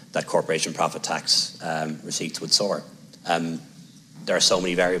made, that corporation profit tax receipts would soar. There are so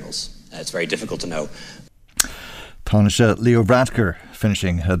many variables. It's very difficult to know. Taoiseach Leo Varadkar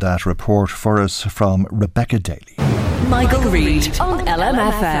finishing that report for us from Rebecca Daly. Michael Reid on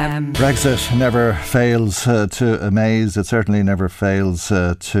LMFM. Brexit never fails to amaze. It certainly never fails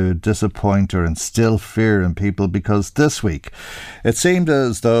to disappoint or instill fear in people, because this week it seemed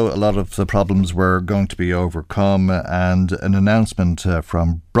as though a lot of the problems were going to be overcome, and an announcement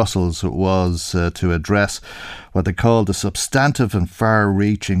from Brussels was to address what they called the substantive and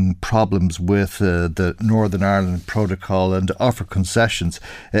far-reaching problems with the Northern Ireland Protocol, and offer concessions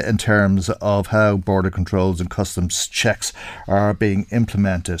in terms of how border controls and customs checks are being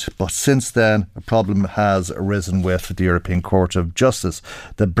implemented. But since then, a problem has arisen with the European Court of Justice.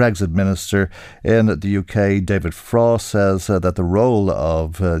 The Brexit Minister in the UK, David Frost, says that the role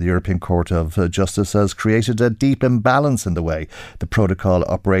of the European Court of Justice has created a deep imbalance in the way the protocol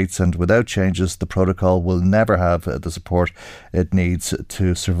operates, and without changes, the protocol will never have the support it needs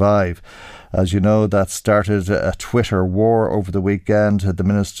to survive. As you know, that started a Twitter war over the weekend. The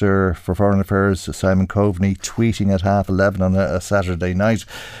Minister for Foreign Affairs, Simon Coveney, tweeting at 11:30 on a Saturday night.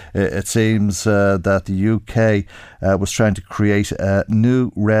 It seems that the UK was trying to create a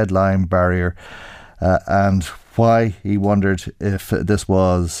new red line barrier, and why he wondered if this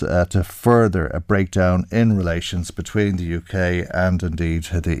was to further a breakdown in relations between the UK and indeed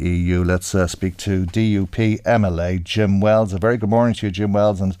the EU. Let's speak to DUP MLA Jim Wells. A very good morning to you, Jim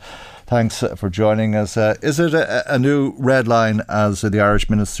Wells, and thanks for joining us. Is it a new red line, as the Irish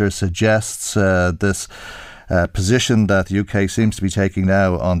Minister suggests, this position that the UK seems to be taking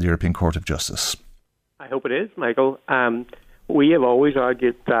now on the European Court of Justice? I hope it is, Michael. We have always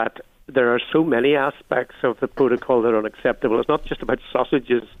argued that there are so many aspects of the protocol that are unacceptable. It's not just about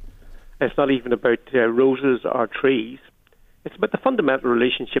sausages. It's not even about roses or trees. It's about the fundamental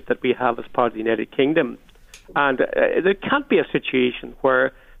relationship that we have as part of the United Kingdom. And there can't be a situation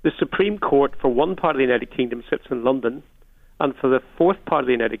where the Supreme Court for one part of the United Kingdom sits in London, and for the fourth part of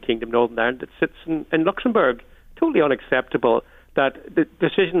the United Kingdom, Northern Ireland, it sits in Luxembourg. Totally unacceptable that the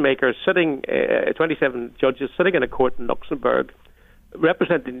decision makers sitting, 27 judges sitting in a court in Luxembourg,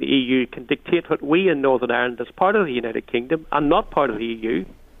 representing the EU, can dictate what we in Northern Ireland, as part of the United Kingdom and not part of the EU,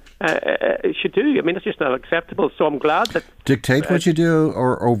 should do. I mean, it's just not acceptable. So I'm glad that... Dictate what you do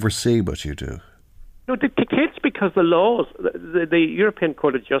or oversee what you do? No, it dictates because the laws, the European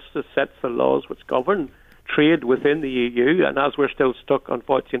Court of Justice sets the laws which govern trade within the EU, and as we're still stuck,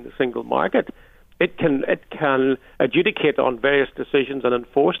 unfortunately, in the single market, it can adjudicate on various decisions and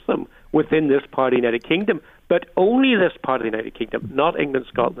enforce them within this part of the United Kingdom, but only this part of the United Kingdom, not England,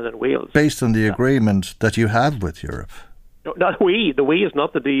 Scotland and Wales. Based on the agreement that you have with Europe? No, not we. The we is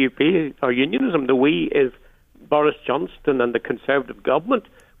not the DUP or unionism. The we is Boris Johnson and the Conservative government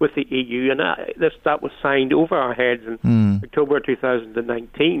with the EU, and that was signed over our heads in October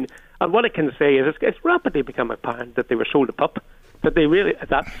 2019. And what I can say is it's rapidly become apparent that they were sold a pup. That they really,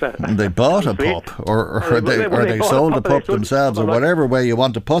 they bought a pup, or they sold a pup themselves, or whatever way you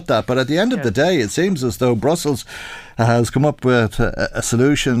want to put that. But at the end of the day, it seems as though Brussels has come up with a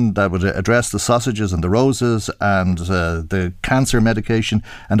solution that would address the sausages and the roses and the cancer medication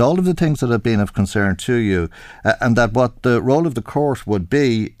and all of the things that have been of concern to you, and that what the role of the court would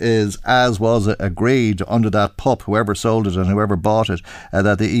be is, as was agreed under that pup, whoever sold it and whoever bought it,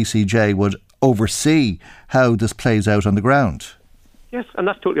 that the ECJ would oversee how this plays out on the ground. Yes, and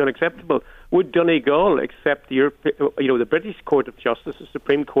that's totally unacceptable. Would Donegal accept the British Court of Justice, the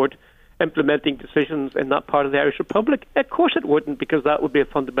Supreme Court, implementing decisions in that part of the Irish Republic? Of course it wouldn't, because that would be a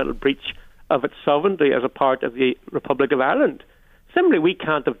fundamental breach of its sovereignty as a part of the Republic of Ireland. Similarly, we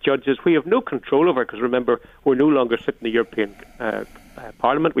can't have judges we have no control over, because remember, we're no longer sitting in the European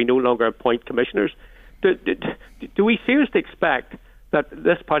Parliament, we no longer appoint commissioners. Do we seriously expect that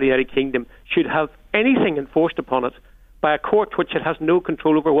this part of the United Kingdom should have anything enforced upon it by a court which it has no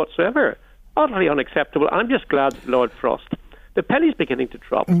control over whatsoever? Utterly unacceptable. I'm just glad, Lord Frost, the penny's beginning to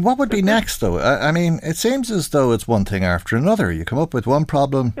drop. What would be next, though? I mean, it seems as though it's one thing after another. You come up with one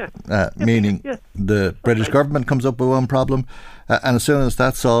problem, meaning the British government comes up with one problem, and as soon as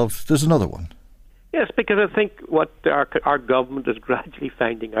that's solved, there's another one. Yes, because I think what our government is gradually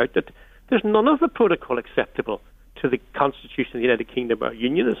finding out, that there's none of the protocol acceptable to the Constitution of the United Kingdom or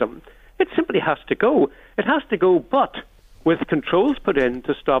unionism. It simply has to go. It has to go, but with controls put in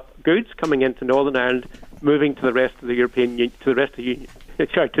to stop goods coming into Northern Ireland moving to the rest of the European Union, to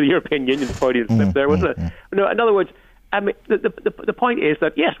the European Union. Party slip there, wasn't it? No, in other words, I mean, the point is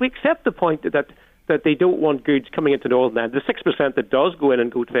that yes, we accept the point that they don't want goods coming into Northern Ireland. The 6% that does go in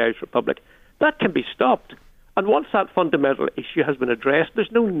and go to the Irish Republic, that can be stopped. And once that fundamental issue has been addressed,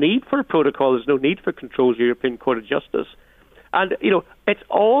 there's no need for a protocol. There's no need for controls of the European Court of Justice. And, it's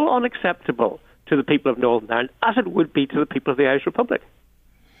all unacceptable to the people of Northern Ireland, as it would be to the people of the Irish Republic.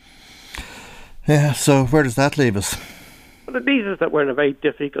 Yeah, so where does that leave us? Well, it leaves us that we're in a very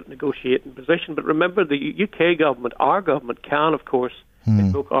difficult negotiating position. But remember, the UK government, our government, can, of course,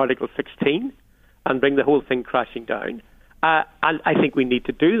 invoke Article 16 and bring the whole thing crashing down. And I think we need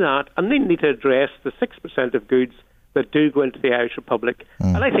to do that. And then need to address the 6% of goods that do go into the Irish Republic.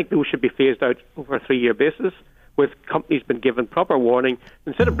 And I think those should be phased out over a 3-year basis, with companies been given proper warning.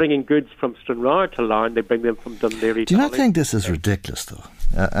 Instead of bringing goods from Stranraer to Larne, they bring them from Dún Laoghaire. Do you not think this is ridiculous, though?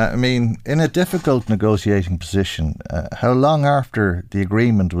 I mean, in a difficult negotiating position, how long after the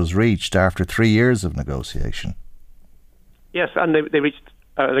agreement was reached, after 3 years of negotiation? Yes, and they reached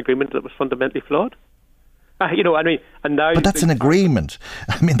an agreement that was fundamentally flawed. And now... But that's an agreement.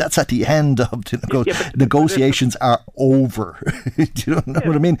 I mean, that's at the end of the negotiations are over. Do you know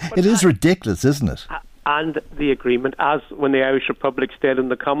what I mean? It is ridiculous, isn't it? And the agreement, as when the Irish Republic stayed in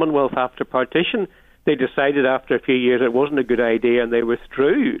the Commonwealth after partition, they decided after a few years it wasn't a good idea and they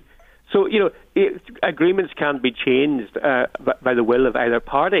withdrew. So, agreements can be changed by the will of either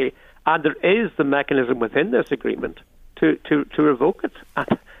party, and there is the mechanism within this agreement to revoke it.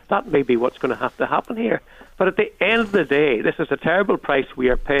 And that may be what's going to have to happen here. But at the end of the day, this is a terrible price we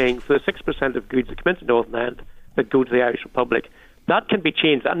are paying for the 6% of goods that come into Northern Ireland that go to the Irish Republic. That can be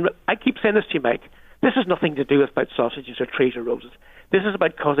changed. And I keep saying this to you, Mike. This has nothing to do with about sausages or trees or roses. This is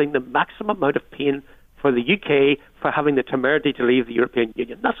about causing the maximum amount of pain for the UK for having the temerity to leave the European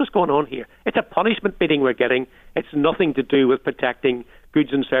Union. That's what's going on here. It's a punishment bidding we're getting. It's nothing to do with protecting goods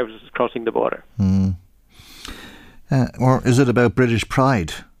and services crossing the border. Or is it about British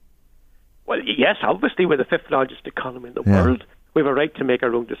pride? Well, yes, obviously we're the fifth largest economy in the world. We have a right to make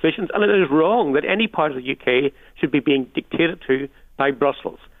our own decisions. And it is wrong that any part of the UK should be being dictated to by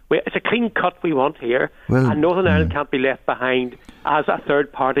Brussels. It's a clean cut we want here, and Northern Ireland can't be left behind as a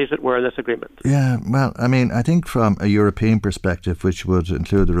third party, as it were, in this agreement. Yeah, well, I mean, I think from a European perspective, which would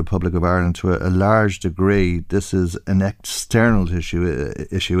include the Republic of Ireland to a large degree, this is an external issue.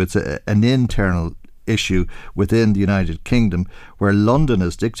 It's an internal issue within the United Kingdom, where London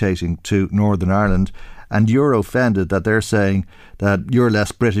is dictating to Northern Ireland, and you're offended that they're saying that you're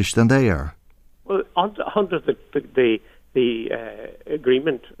less British than they are. Well, under the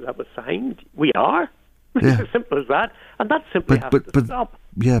agreement that was signed, we are. It's as simple as that. And that simply has to stop.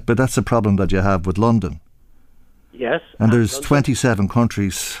 Yeah, but that's the problem that you have with London. Yes. And there's 27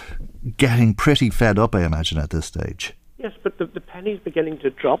 countries getting pretty fed up, I imagine, at this stage. Yes, but the penny's beginning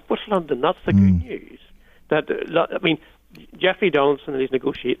to drop with London. That's the good news. Jeffrey Donaldson and his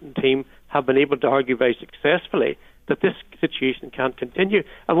negotiating team have been able to argue very successfully that this situation can't continue.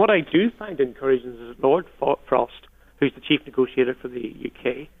 And what I do find encouraging is Lord Frost, who's the chief negotiator for the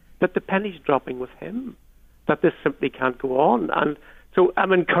UK, that the penny's dropping with him, that this simply can't go on. And so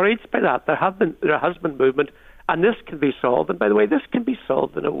I'm encouraged by that. There has been movement, and this can be solved. And by the way, this can be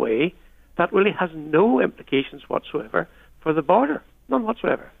solved in a way that really has no implications whatsoever for the border. None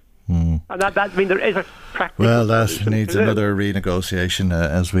whatsoever. And there is a practical. Well, that needs another renegotiation,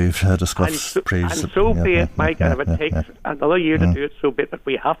 as we've discussed previously. And so be it, Mike. And if it takes another year to do it, so be it. But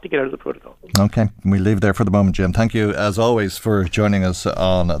we have to get out of the protocol. Okay, we leave there for the moment, Jim. Thank you, as always, for joining us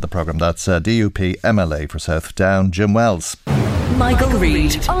on the programme. That's DUP MLA for South Down, Jim Wells. Michael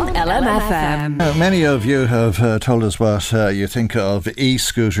Reid on LMFM. Many of you have told us what you think of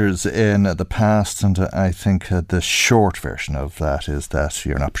e-scooters in the past, and I think the short version of that is that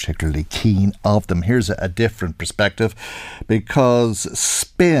you're not particularly keen of them. Here's a different perspective, because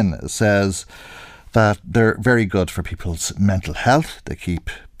Spin says that they're very good for people's mental health. They keep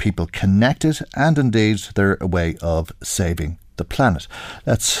people connected, and indeed they're a way of saving the planet.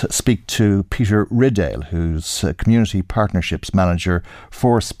 Let's speak to Peter Riddale, who's Community Partnerships Manager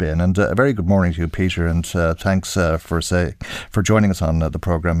for Spin. And a very good morning to you, Peter, and thanks for joining us on the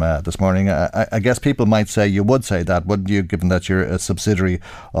programme this morning. I guess people might say, you would say that, wouldn't you, given that you're a subsidiary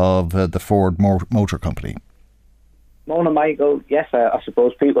of the Ford Motor Company? Morning, Michael. Yes, I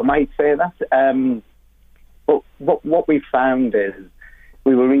suppose people might say that. But what we found is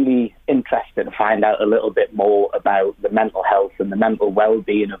we were really interested to find out a little bit more about the mental health and the mental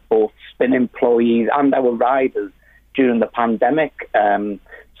well-being of both Spin employees and our riders during the pandemic.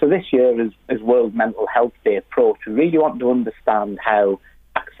 So this year, as World Mental Health Day approached, we really wanted to understand how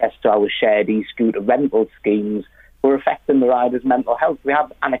access to our shared e-scooter rental schemes were affecting the riders' mental health. We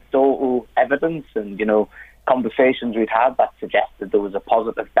have anecdotal evidence and, conversations we'd had that suggested there was a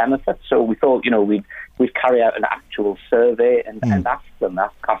positive benefit. So we thought, we'd carry out an actual survey and ask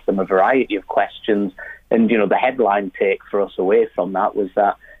them a variety of questions. And, the headline take for us away from that was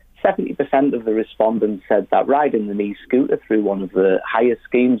that 70% of the respondents said that riding an e-scooter through one of the highest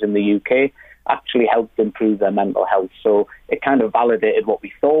schemes in the UK actually helped improve their mental health. So it kind of validated what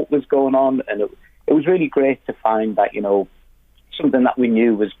we thought was going on. And it was really great to find that, something that we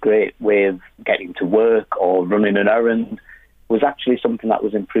knew was great with getting to work or running an errand was actually something that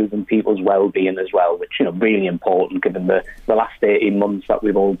was improving people's well-being as well, which, really important given the last 18 months that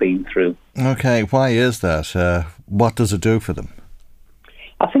we've all been through. Okay, why is that? What does it do for them?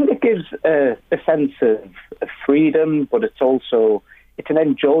 I think it gives a sense of freedom, but it's an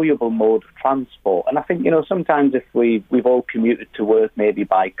enjoyable mode of transport. And I think, sometimes if we've all commuted to work maybe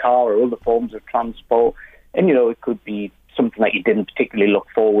by car or other forms of transport, and, it could be something that you didn't particularly look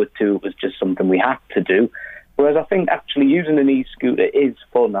forward to. It was just something we had to do. Whereas I think actually using an e-scooter is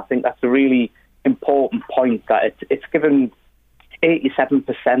fun. I think that's a really important point, that it's given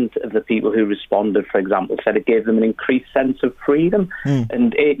 87% of the people who responded, for example, said it gave them an increased sense of freedom,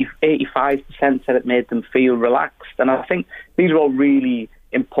 and 85% said it made them feel relaxed. And I think these are all really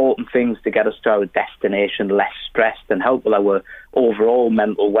important things to get us to our destination less stressed and help with our overall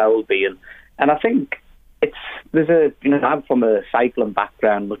mental well-being. And I think I'm from a cycling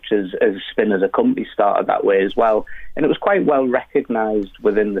background, which is as Spin as a company started that way as well, and it was quite well recognised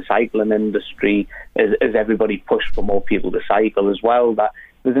within the cycling industry as everybody pushed for more people to cycle as well, that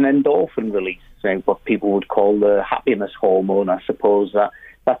there's an endorphin release, what people would call the happiness hormone, I suppose, that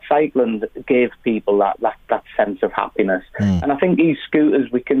cycling gave people that sense of happiness. And I think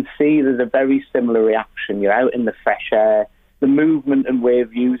e-scooters, we can see there's a very similar reaction. You're out in the fresh air. The movement and way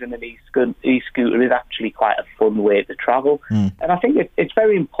of using an e-scooter is actually quite a fun way to travel. And I think it's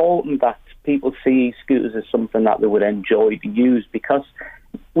very important that people see e-scooters as something that they would enjoy to use, because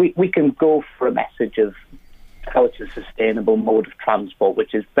we can go for a message of how it's a sustainable mode of transport,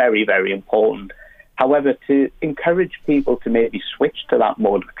 which is very, very important. However, to encourage people to maybe switch to that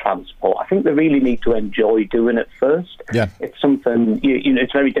mode of transport, I think they really need to enjoy doing it first. Yeah. It's something,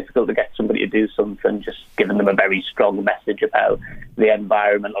 it's very difficult to get somebody to do something just giving them a very strong message about the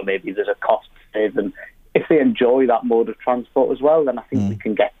environment, or maybe there's a cost saving. If they enjoy that mode of transport as well, then I think we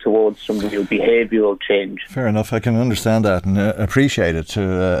can get towards some real behavioural change. Fair enough. I can understand that and appreciate it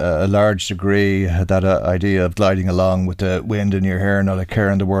to a large degree, that idea of gliding along with the wind in your hair, not a care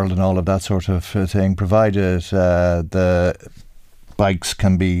in the world and all of that sort of thing, provided the bikes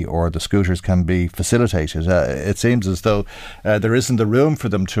can be, or the scooters can be facilitated. It seems as though there isn't the room for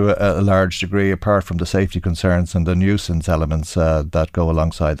them to a large degree, apart from the safety concerns and the nuisance elements that go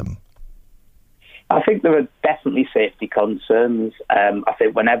alongside them. I think there are definitely safety concerns. I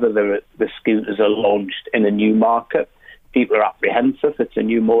think whenever the scooters are launched in a new market, people are apprehensive. It's a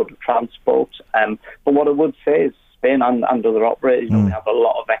new mode of transport. But what I would say is Spain and other operators, we have a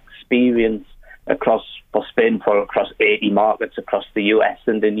lot of experience across 80 markets across the US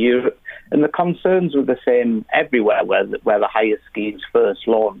and in Europe. And the concerns were the same everywhere where the hire schemes first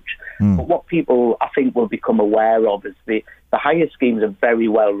launch. But what people, I think, will become aware of is the hire schemes are very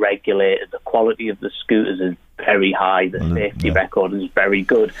well regulated. The quality of the scooters is very high. The safety record is very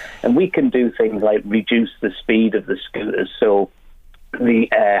good. And we can do things like reduce the speed of the scooters. So the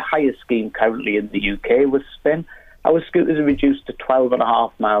hire scheme currently in the UK with Spin, our scooters are reduced to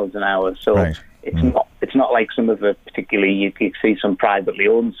 12.5 miles an hour. So it's not like some of the, particularly you see some privately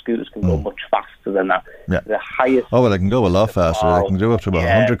owned scooters can go much faster than that. The highest. Oh, well, they can go a lot faster. They can do up to about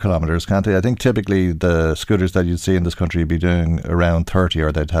 100 kilometres, can't they? I think typically the scooters that you'd see in this country would be doing around 30,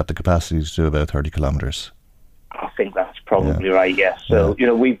 or they'd have the capacity to do about 30 kilometres. I think that's probably right, yes. So,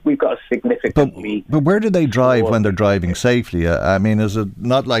 we've got a significantly... But where do they drive when they're driving safely? I mean, is it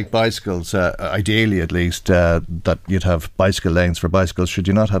not like bicycles, ideally at least, that you'd have bicycle lanes for bicycles? Should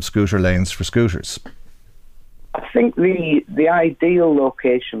you not have scooter lanes for scooters? I think the ideal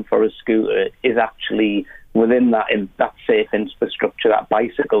location for a scooter is actually within that safe infrastructure that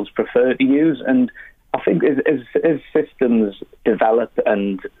bicycles prefer to use. And I think as systems develop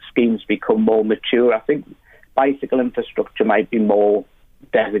and schemes become more mature, I think bicycle infrastructure might be more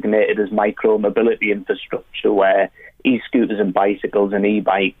designated as micro-mobility infrastructure, where e-scooters and bicycles and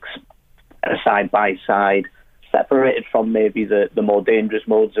e-bikes are side by side, separated from maybe the more dangerous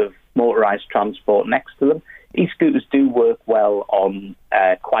modes of motorised transport next to them. E-scooters do work well on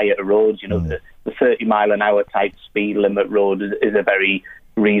quieter roads. The 30 mile an hour type speed limit road is a very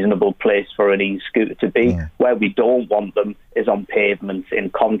reasonable place for an e-scooter to be. Where we don't want them is on pavements in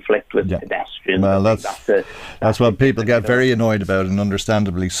conflict with pedestrians. Well, that's what people get very annoyed about, and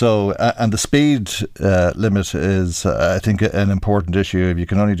understandably so. And the speed limit is, I think, an important issue. If you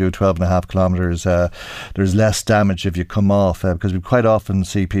can only do 12.5 kilometres, there's less damage if you come off, because we quite often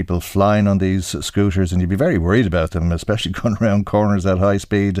see people flying on these scooters, and you'd be very worried about them, especially going around corners at high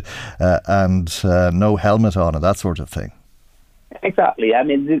speed and no helmet on and that sort of thing. Exactly. I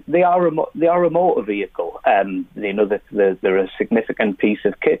mean, they are a motor vehicle. They're a significant piece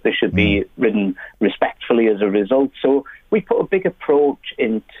of kit. They should be ridden respectfully as a result. So we put a big approach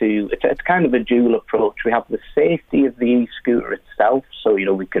into it's kind of a dual approach. We have the safety of the e-scooter itself. So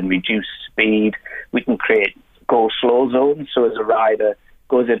we can reduce speed. We can create go slow zones. So as a rider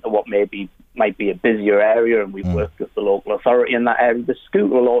goes into what might be a busier area, and we've worked with the local authority in that area, the scooter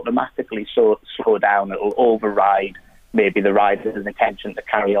will automatically slow down. It'll override maybe the rider's intention to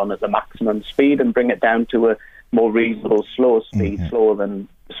carry on at the maximum speed and bring it down to a more reasonable slow speed, slower than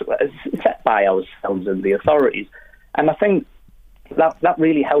set by ourselves and the authorities. And I think that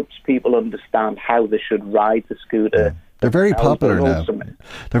really helps people understand how they should ride the scooter. They're very popular now.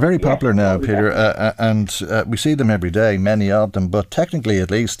 They're very popular now, Peter, and we see them every day, many of them, but technically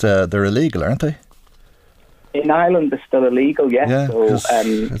at least they're illegal, aren't they? In Ireland, they're still illegal, yes. Yeah, so,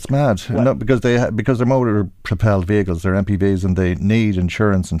 it's mad. No, because they're motor-propelled vehicles, they're MPVs, and they need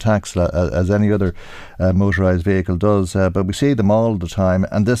insurance and tax as any other motorised vehicle does. But we see them all the time,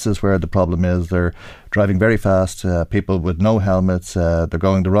 and this is where the problem is. They're driving very fast, people with no helmets, they're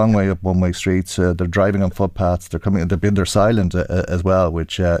going the wrong way up one-way streets, they're driving on footpaths, they're silent as well,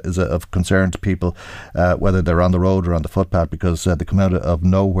 which is of concern to people, whether they're on the road or on the footpath, because they come out of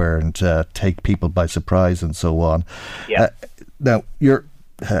nowhere and take people by surprise and so on. Yeah. Now, you're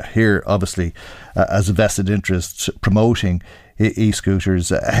here, obviously, as a vested interest promoting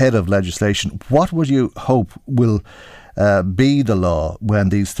e-scooters ahead of legislation. What would you hope will be the law when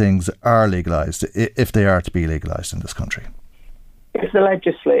these things are legalised, if they are to be legalised in this country? If the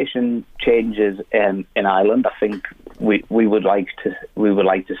legislation changes in Ireland, I think we would like to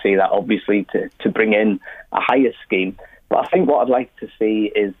see that, obviously, to bring in a higher scheme. But I think what I'd like to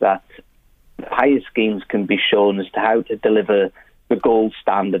see is that the higher schemes can be shown as to how to deliver the gold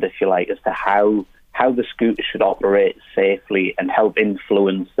standard, if you like, as to how the scooter should operate safely and help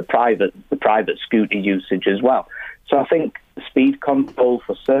influence the private scooter usage as well. So I think speed control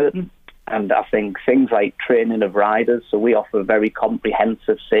for certain, and I think things like training of riders. So we offer very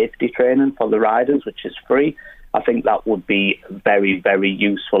comprehensive safety training for the riders, which is free. I think that would be a very, very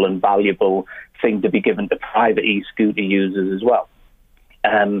useful and valuable thing to be given to private e-scooter users as well.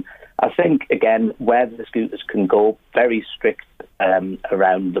 I think, again, where the scooters can go, very strict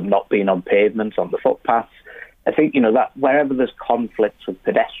around them not being on pavements, on the footpaths. I think, that wherever there's conflicts with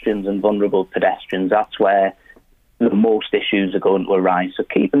pedestrians and vulnerable pedestrians, that's where the most issues are going to arise. So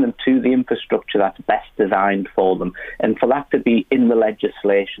keeping them to the infrastructure that's best designed for them, and for that to be in the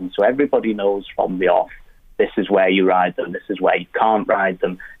legislation so everybody knows from the off, this is where you ride them, this is where you can't ride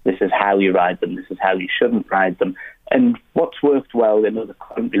them, this is how you ride them, this is how you shouldn't ride them. And what's worked well in other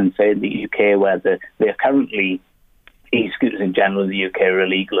countries, say in the UK, where they are currently, e-scooters in general in the UK are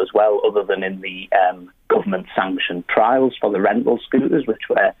illegal as well, other than in the government-sanctioned trials for the rental scooters, which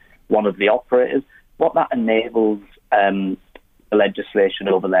were one of the operators. What that enables the legislation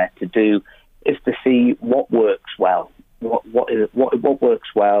over there to do is to see what works well, what works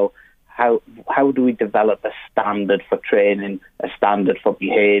well. How do we develop a standard for training, a standard for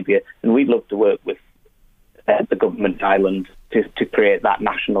behaviour? And we'd love to work with the government in Ireland to create that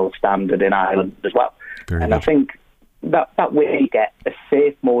national standard in Ireland as well. I think that way you get a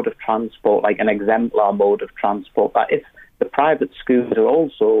safe mode of transport, like an exemplar mode of transport, that if the private schools are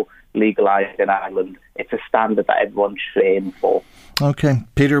also legalised in Ireland, it's a standard that everyone should aim for. OK,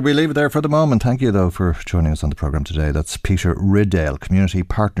 Peter, we'll leave it there for the moment. Thank you, though, for joining us on the programme today. That's Peter Riddell, Community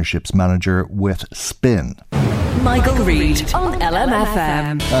Partnerships Manager with Spin. Michael Reid on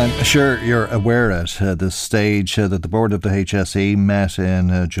LMFM. I'm sure you're aware at this stage that the board of the HSE met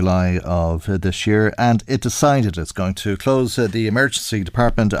in July of this year, and it decided it's going to close the emergency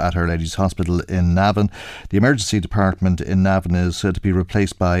department at Our Lady's Hospital in Navan. The emergency department in Navan is to be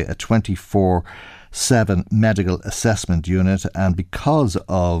replaced by a 24/7 medical assessment unit, and because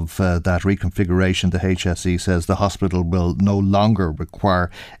of that reconfiguration, the HSE says the hospital will no longer require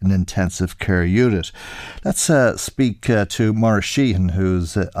an intensive care unit. Let's speak to Maurice Sheehan,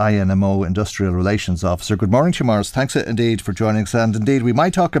 who's INMO Industrial Relations Officer. Good morning to you, Maurice. Thanks indeed for joining us, and indeed we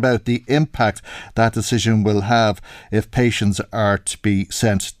might talk about the impact that decision will have if patients are to be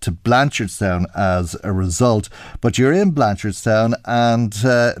sent to Blanchardstown as a result. But you're in Blanchardstown, and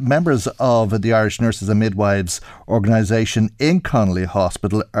members of the Irish Nurses and Midwives organisation in Connolly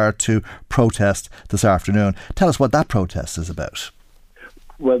Hospital are to protest this afternoon. Tell us what that protest is about.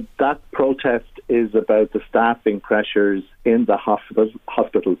 Well, that protest is about the staffing pressures in the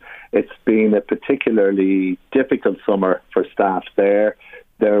hospital. It's been a particularly difficult summer for staff there.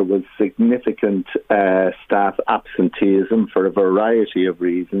 There was significant staff absenteeism for a variety of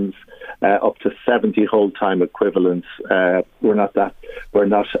reasons. Up to 70 whole-time equivalents were not at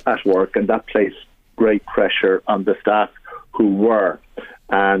work, and that placed great pressure on the staff who were.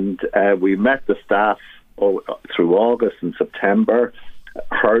 And we met the staff through August and September,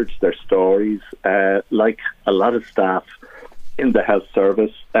 heard their stories. Like a lot of staff in the health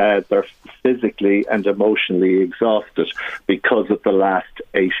service, they're physically and emotionally exhausted because of the last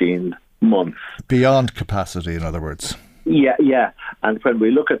 18 months. Beyond capacity, in other words. Yeah. And when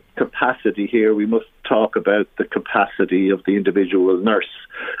we look at capacity here, we must talk about the capacity of the individual nurse.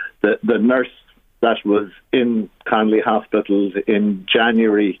 The nurse that was in Connolly Hospital in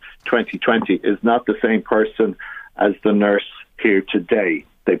January 2020 is not the same person as the nurse here today.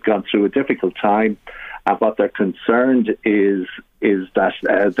 They've gone through a difficult time, and what they're concerned is that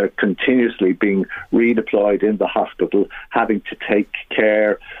they're continuously being redeployed in the hospital, having to take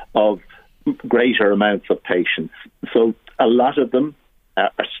care of greater amounts of patients. So a lot of them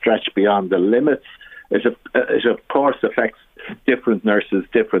are stretched beyond the limits. It of course affects different nurses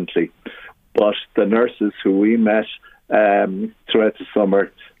differently. But the nurses who we met throughout the summer,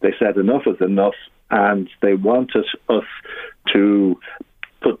 they said enough is enough, and they wanted us to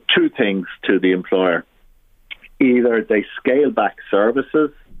put two things to the employer. Either they scale back services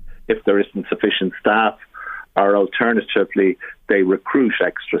if there isn't sufficient staff, or alternatively, they recruit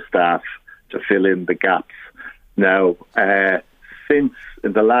extra staff to fill in the gaps. Now, since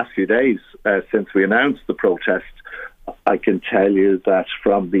in the last few days, since we announced the protest, I can tell you that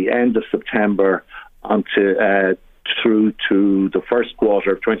from the end of September through to the first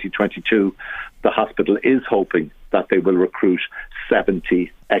quarter of 2022, the hospital is hoping that they will recruit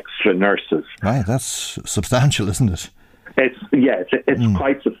 70 extra nurses. Right, that's substantial, isn't it? It's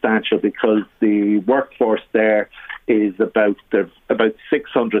quite substantial, because the workforce there is about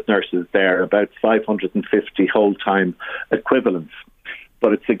 600 nurses there, about 550 whole-time equivalents.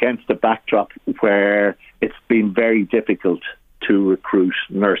 But it's against a backdrop where it's been very difficult to recruit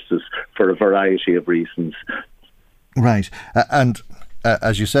nurses for a variety of reasons. Right. And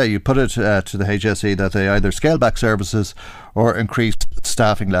as you say, you put it to the HSE that they either scale back services or increase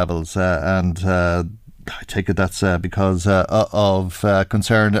staffing levels. I take it that's because of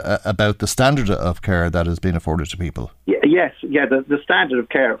concern about the standard of care that is being afforded to people. The standard of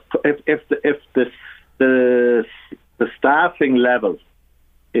care. If the staffing level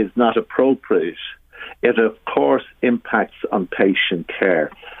is not appropriate, it of course impacts on patient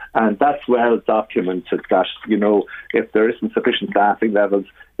care. And that's well documented that, if there isn't sufficient staffing levels,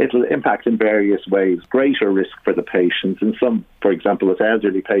 it'll impact in various ways. Greater risk for the patients. And some, for example, with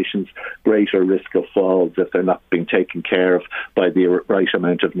elderly patients, greater risk of falls if they're not being taken care of by the right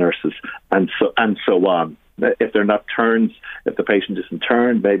amount of nurses, and so on. If they're not turned, if the patient isn't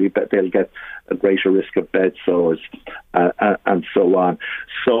turned, maybe they'll get a greater risk of bed sores, and so on.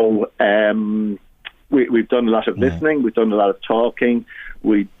 So we've done a lot of listening, we've done a lot of talking.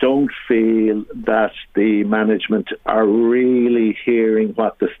 We don't feel that the management are really hearing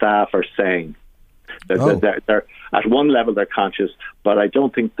what the staff are saying. They're at one level they're conscious, but I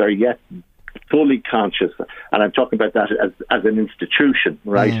don't think they're yet fully conscious. And I'm talking about that as an institution,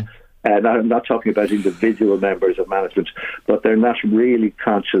 right? And I'm not talking about individual members of management, but they're not really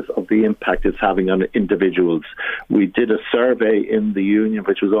conscious of the impact it's having on individuals. We did a survey in the union,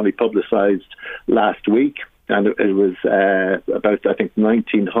 which was only publicised last week, and it was about, I think,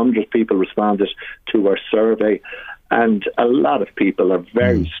 1,900 people responded to our survey. And a lot of people are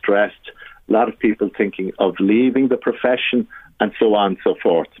very stressed, a lot of people thinking of leaving the profession, and so on and so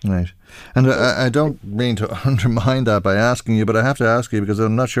forth. Right. And I don't mean to undermine that by asking you, but I have to ask you because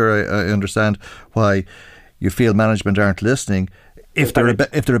I'm not sure I understand why you feel management aren't listening if they're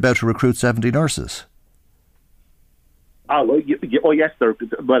about to recruit 70 nurses. Yes.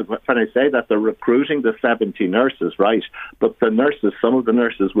 When I say that, they're recruiting the 70 nurses, right? But the nurses, some of the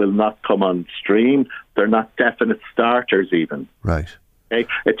nurses will not come on stream. They're not definite starters even. Right. Okay?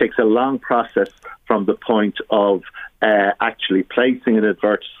 It takes a long process from the point of actually placing an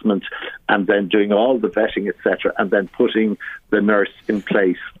advertisement and then doing all the vetting, etc., and then putting the nurse in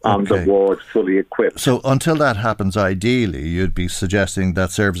place on the ward fully equipped. So until that happens, ideally, you'd be suggesting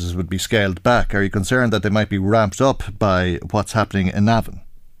that services would be scaled back. Are you concerned that they might be ramped up by what's happening in Navan?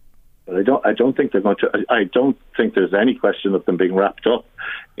 I don't think they're going to. I don't think there's any question of them being wrapped up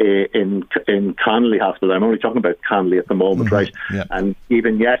in Connolly Hospital. I'm only talking about Connolly at the moment, right? Yeah. And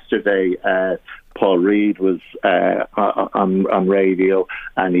even yesterday, Paul Reid was on radio,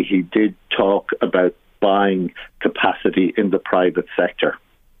 and he did talk about buying capacity in the private sector,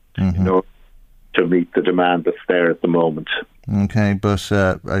 to meet the demand that's there at the moment. Okay, but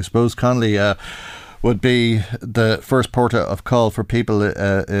I suppose Connolly would be the first port of call for people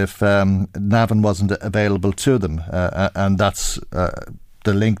if Navan wasn't available to them, and that's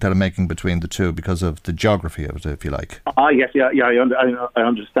the link that I'm making between the two because of the geography of it, if you like. Yes, I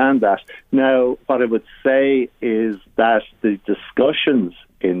understand that. Now, what I would say is that the discussions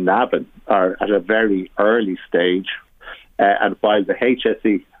in Navan are at a very early stage, and while the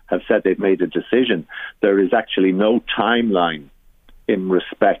HSE have said they've made a decision, there is actually no timeline in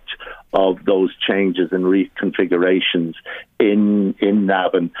respect of those changes and reconfigurations in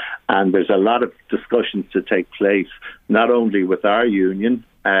Navan. And there's a lot of discussions to take place, not only with our union,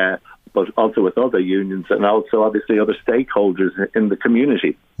 but also with other unions and also obviously other stakeholders in the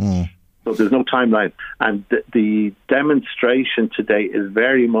community. So there's no timeline. And the demonstration today is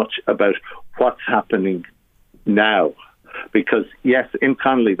very much about what's happening now. Because, yes, in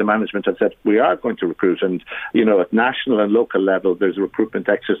Connolly, the management have said we are going to recruit, and, at national and local level, there's recruitment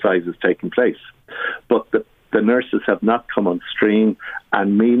exercises taking place. But the nurses have not come on stream,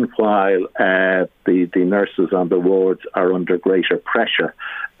 and meanwhile, the nurses on the wards are under greater pressure.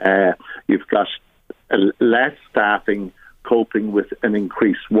 You've got less staffing coping with an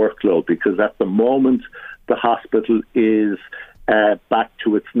increased workload, because at the moment the hospital is back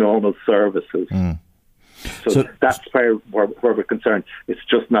to its normal services. So that's where we're concerned. It's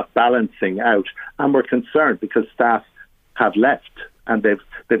just not balancing out, and we're concerned because staff have left and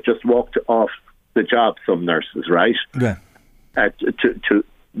they've just walked off the job. Some nurses, right? Yeah.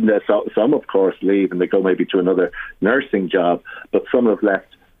 Some, of course, leave and they go maybe to another nursing job, but some have left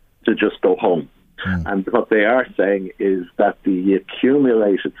to just go home. And what they are saying is that the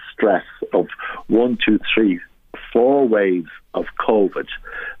accumulated stress of 1, 2, 3, 4 waves of COVID,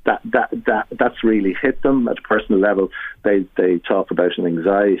 that's really hit them at a personal level. They talk about an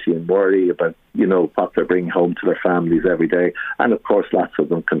anxiety and worry about, what they're bringing home to their families every day. And of course, lots of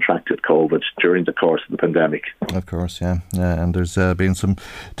them contracted COVID during the course of the pandemic. Of course, yeah. And there's been some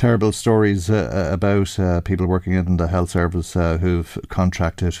terrible stories about people working in the health service who've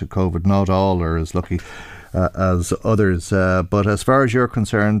contracted COVID. Not all are as lucky as others. But as far as you're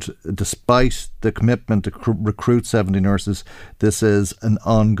concerned, despite the commitment to recruit 70 nurses, this is an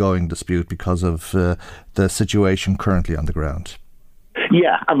ongoing dispute because of the situation currently on the ground.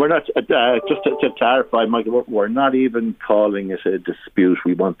 Yeah, and we're not, just to clarify, Michael, we're not even calling it a dispute.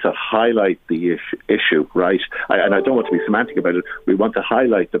 We want to highlight the issue, right? And I don't want to be semantic about it. We want to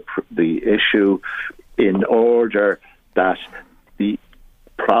highlight the issue in order that the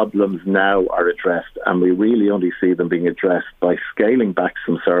problems now are addressed, and we really only see them being addressed by scaling back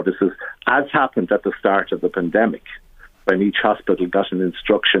some services, as happened at the start of the pandemic, when each hospital got an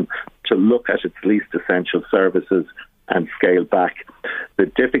instruction to look at its least essential services and scale back. The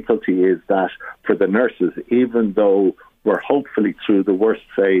difficulty is that for the nurses, even though we're hopefully through the worst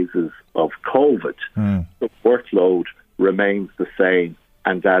phases of COVID, the workload remains the same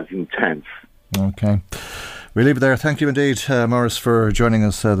and as intense. Okay. We leave it there. Thank you indeed, Maurice, for joining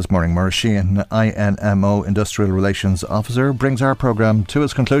us this morning. Maurice Sheehan, INMO Industrial Relations Officer, brings our programme to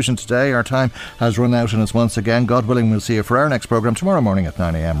its conclusion today. Our time has run out, and it's once again, God willing, we'll see you for our next programme tomorrow morning at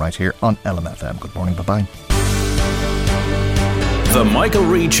 9 a.m. right here on LMFM. Good morning. Bye-bye. The Michael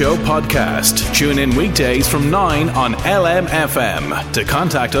Reid Show podcast. Tune in weekdays from 9 on LMFM. To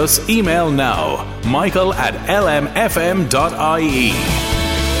contact us, email now, michael@lmfm.ie.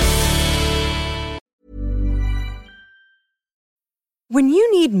 When you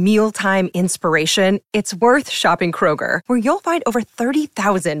need mealtime inspiration, it's worth shopping Kroger, where you'll find over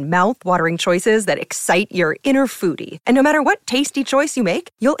 30,000 mouth-watering choices that excite your inner foodie. And no matter what tasty choice you make,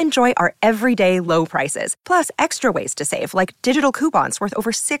 you'll enjoy our everyday low prices, plus extra ways to save, like digital coupons worth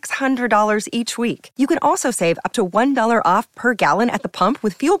over $600 each week. You can also save up to $1 off per gallon at the pump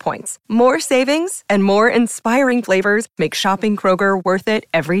with fuel points. More savings and more inspiring flavors make shopping Kroger worth it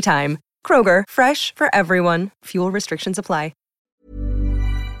every time. Kroger, fresh for everyone. Fuel restrictions apply.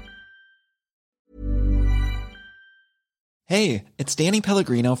 Hey, it's Danny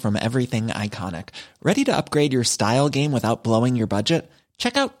Pellegrino from Everything Iconic. Ready to upgrade your style game without blowing your budget?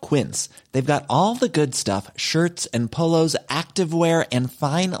 Check out Quince. They've got all the good stuff, shirts and polos, activewear, and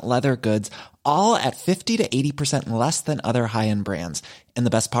fine leather goods, all at 50 to 80% less than other high-end brands. And the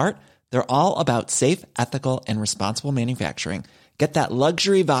best part? They're all about safe, ethical, and responsible manufacturing. Get that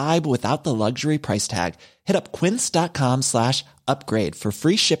luxury vibe without the luxury price tag. Hit up quince.com/upgrade for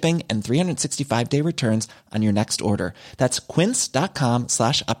free shipping and 365-day returns on your next order. That's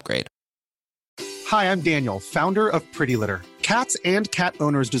quince.com/upgrade. Hi, I'm Daniel, founder of Pretty Litter. Cats and cat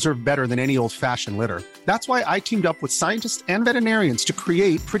owners deserve better than any old-fashioned litter. That's why I teamed up with scientists and veterinarians to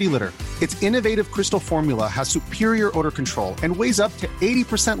create Pretty Litter. Its innovative crystal formula has superior odor control and weighs up to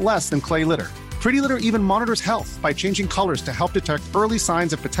 80% less than clay litter. Pretty Litter even monitors health by changing colors to help detect early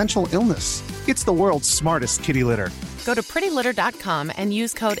signs of potential illness. It's the world's smartest kitty litter. Go to prettylitter.com and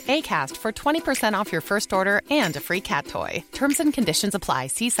use code ACAST for 20% off your first order and a free cat toy. Terms and conditions apply.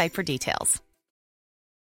 See site for details.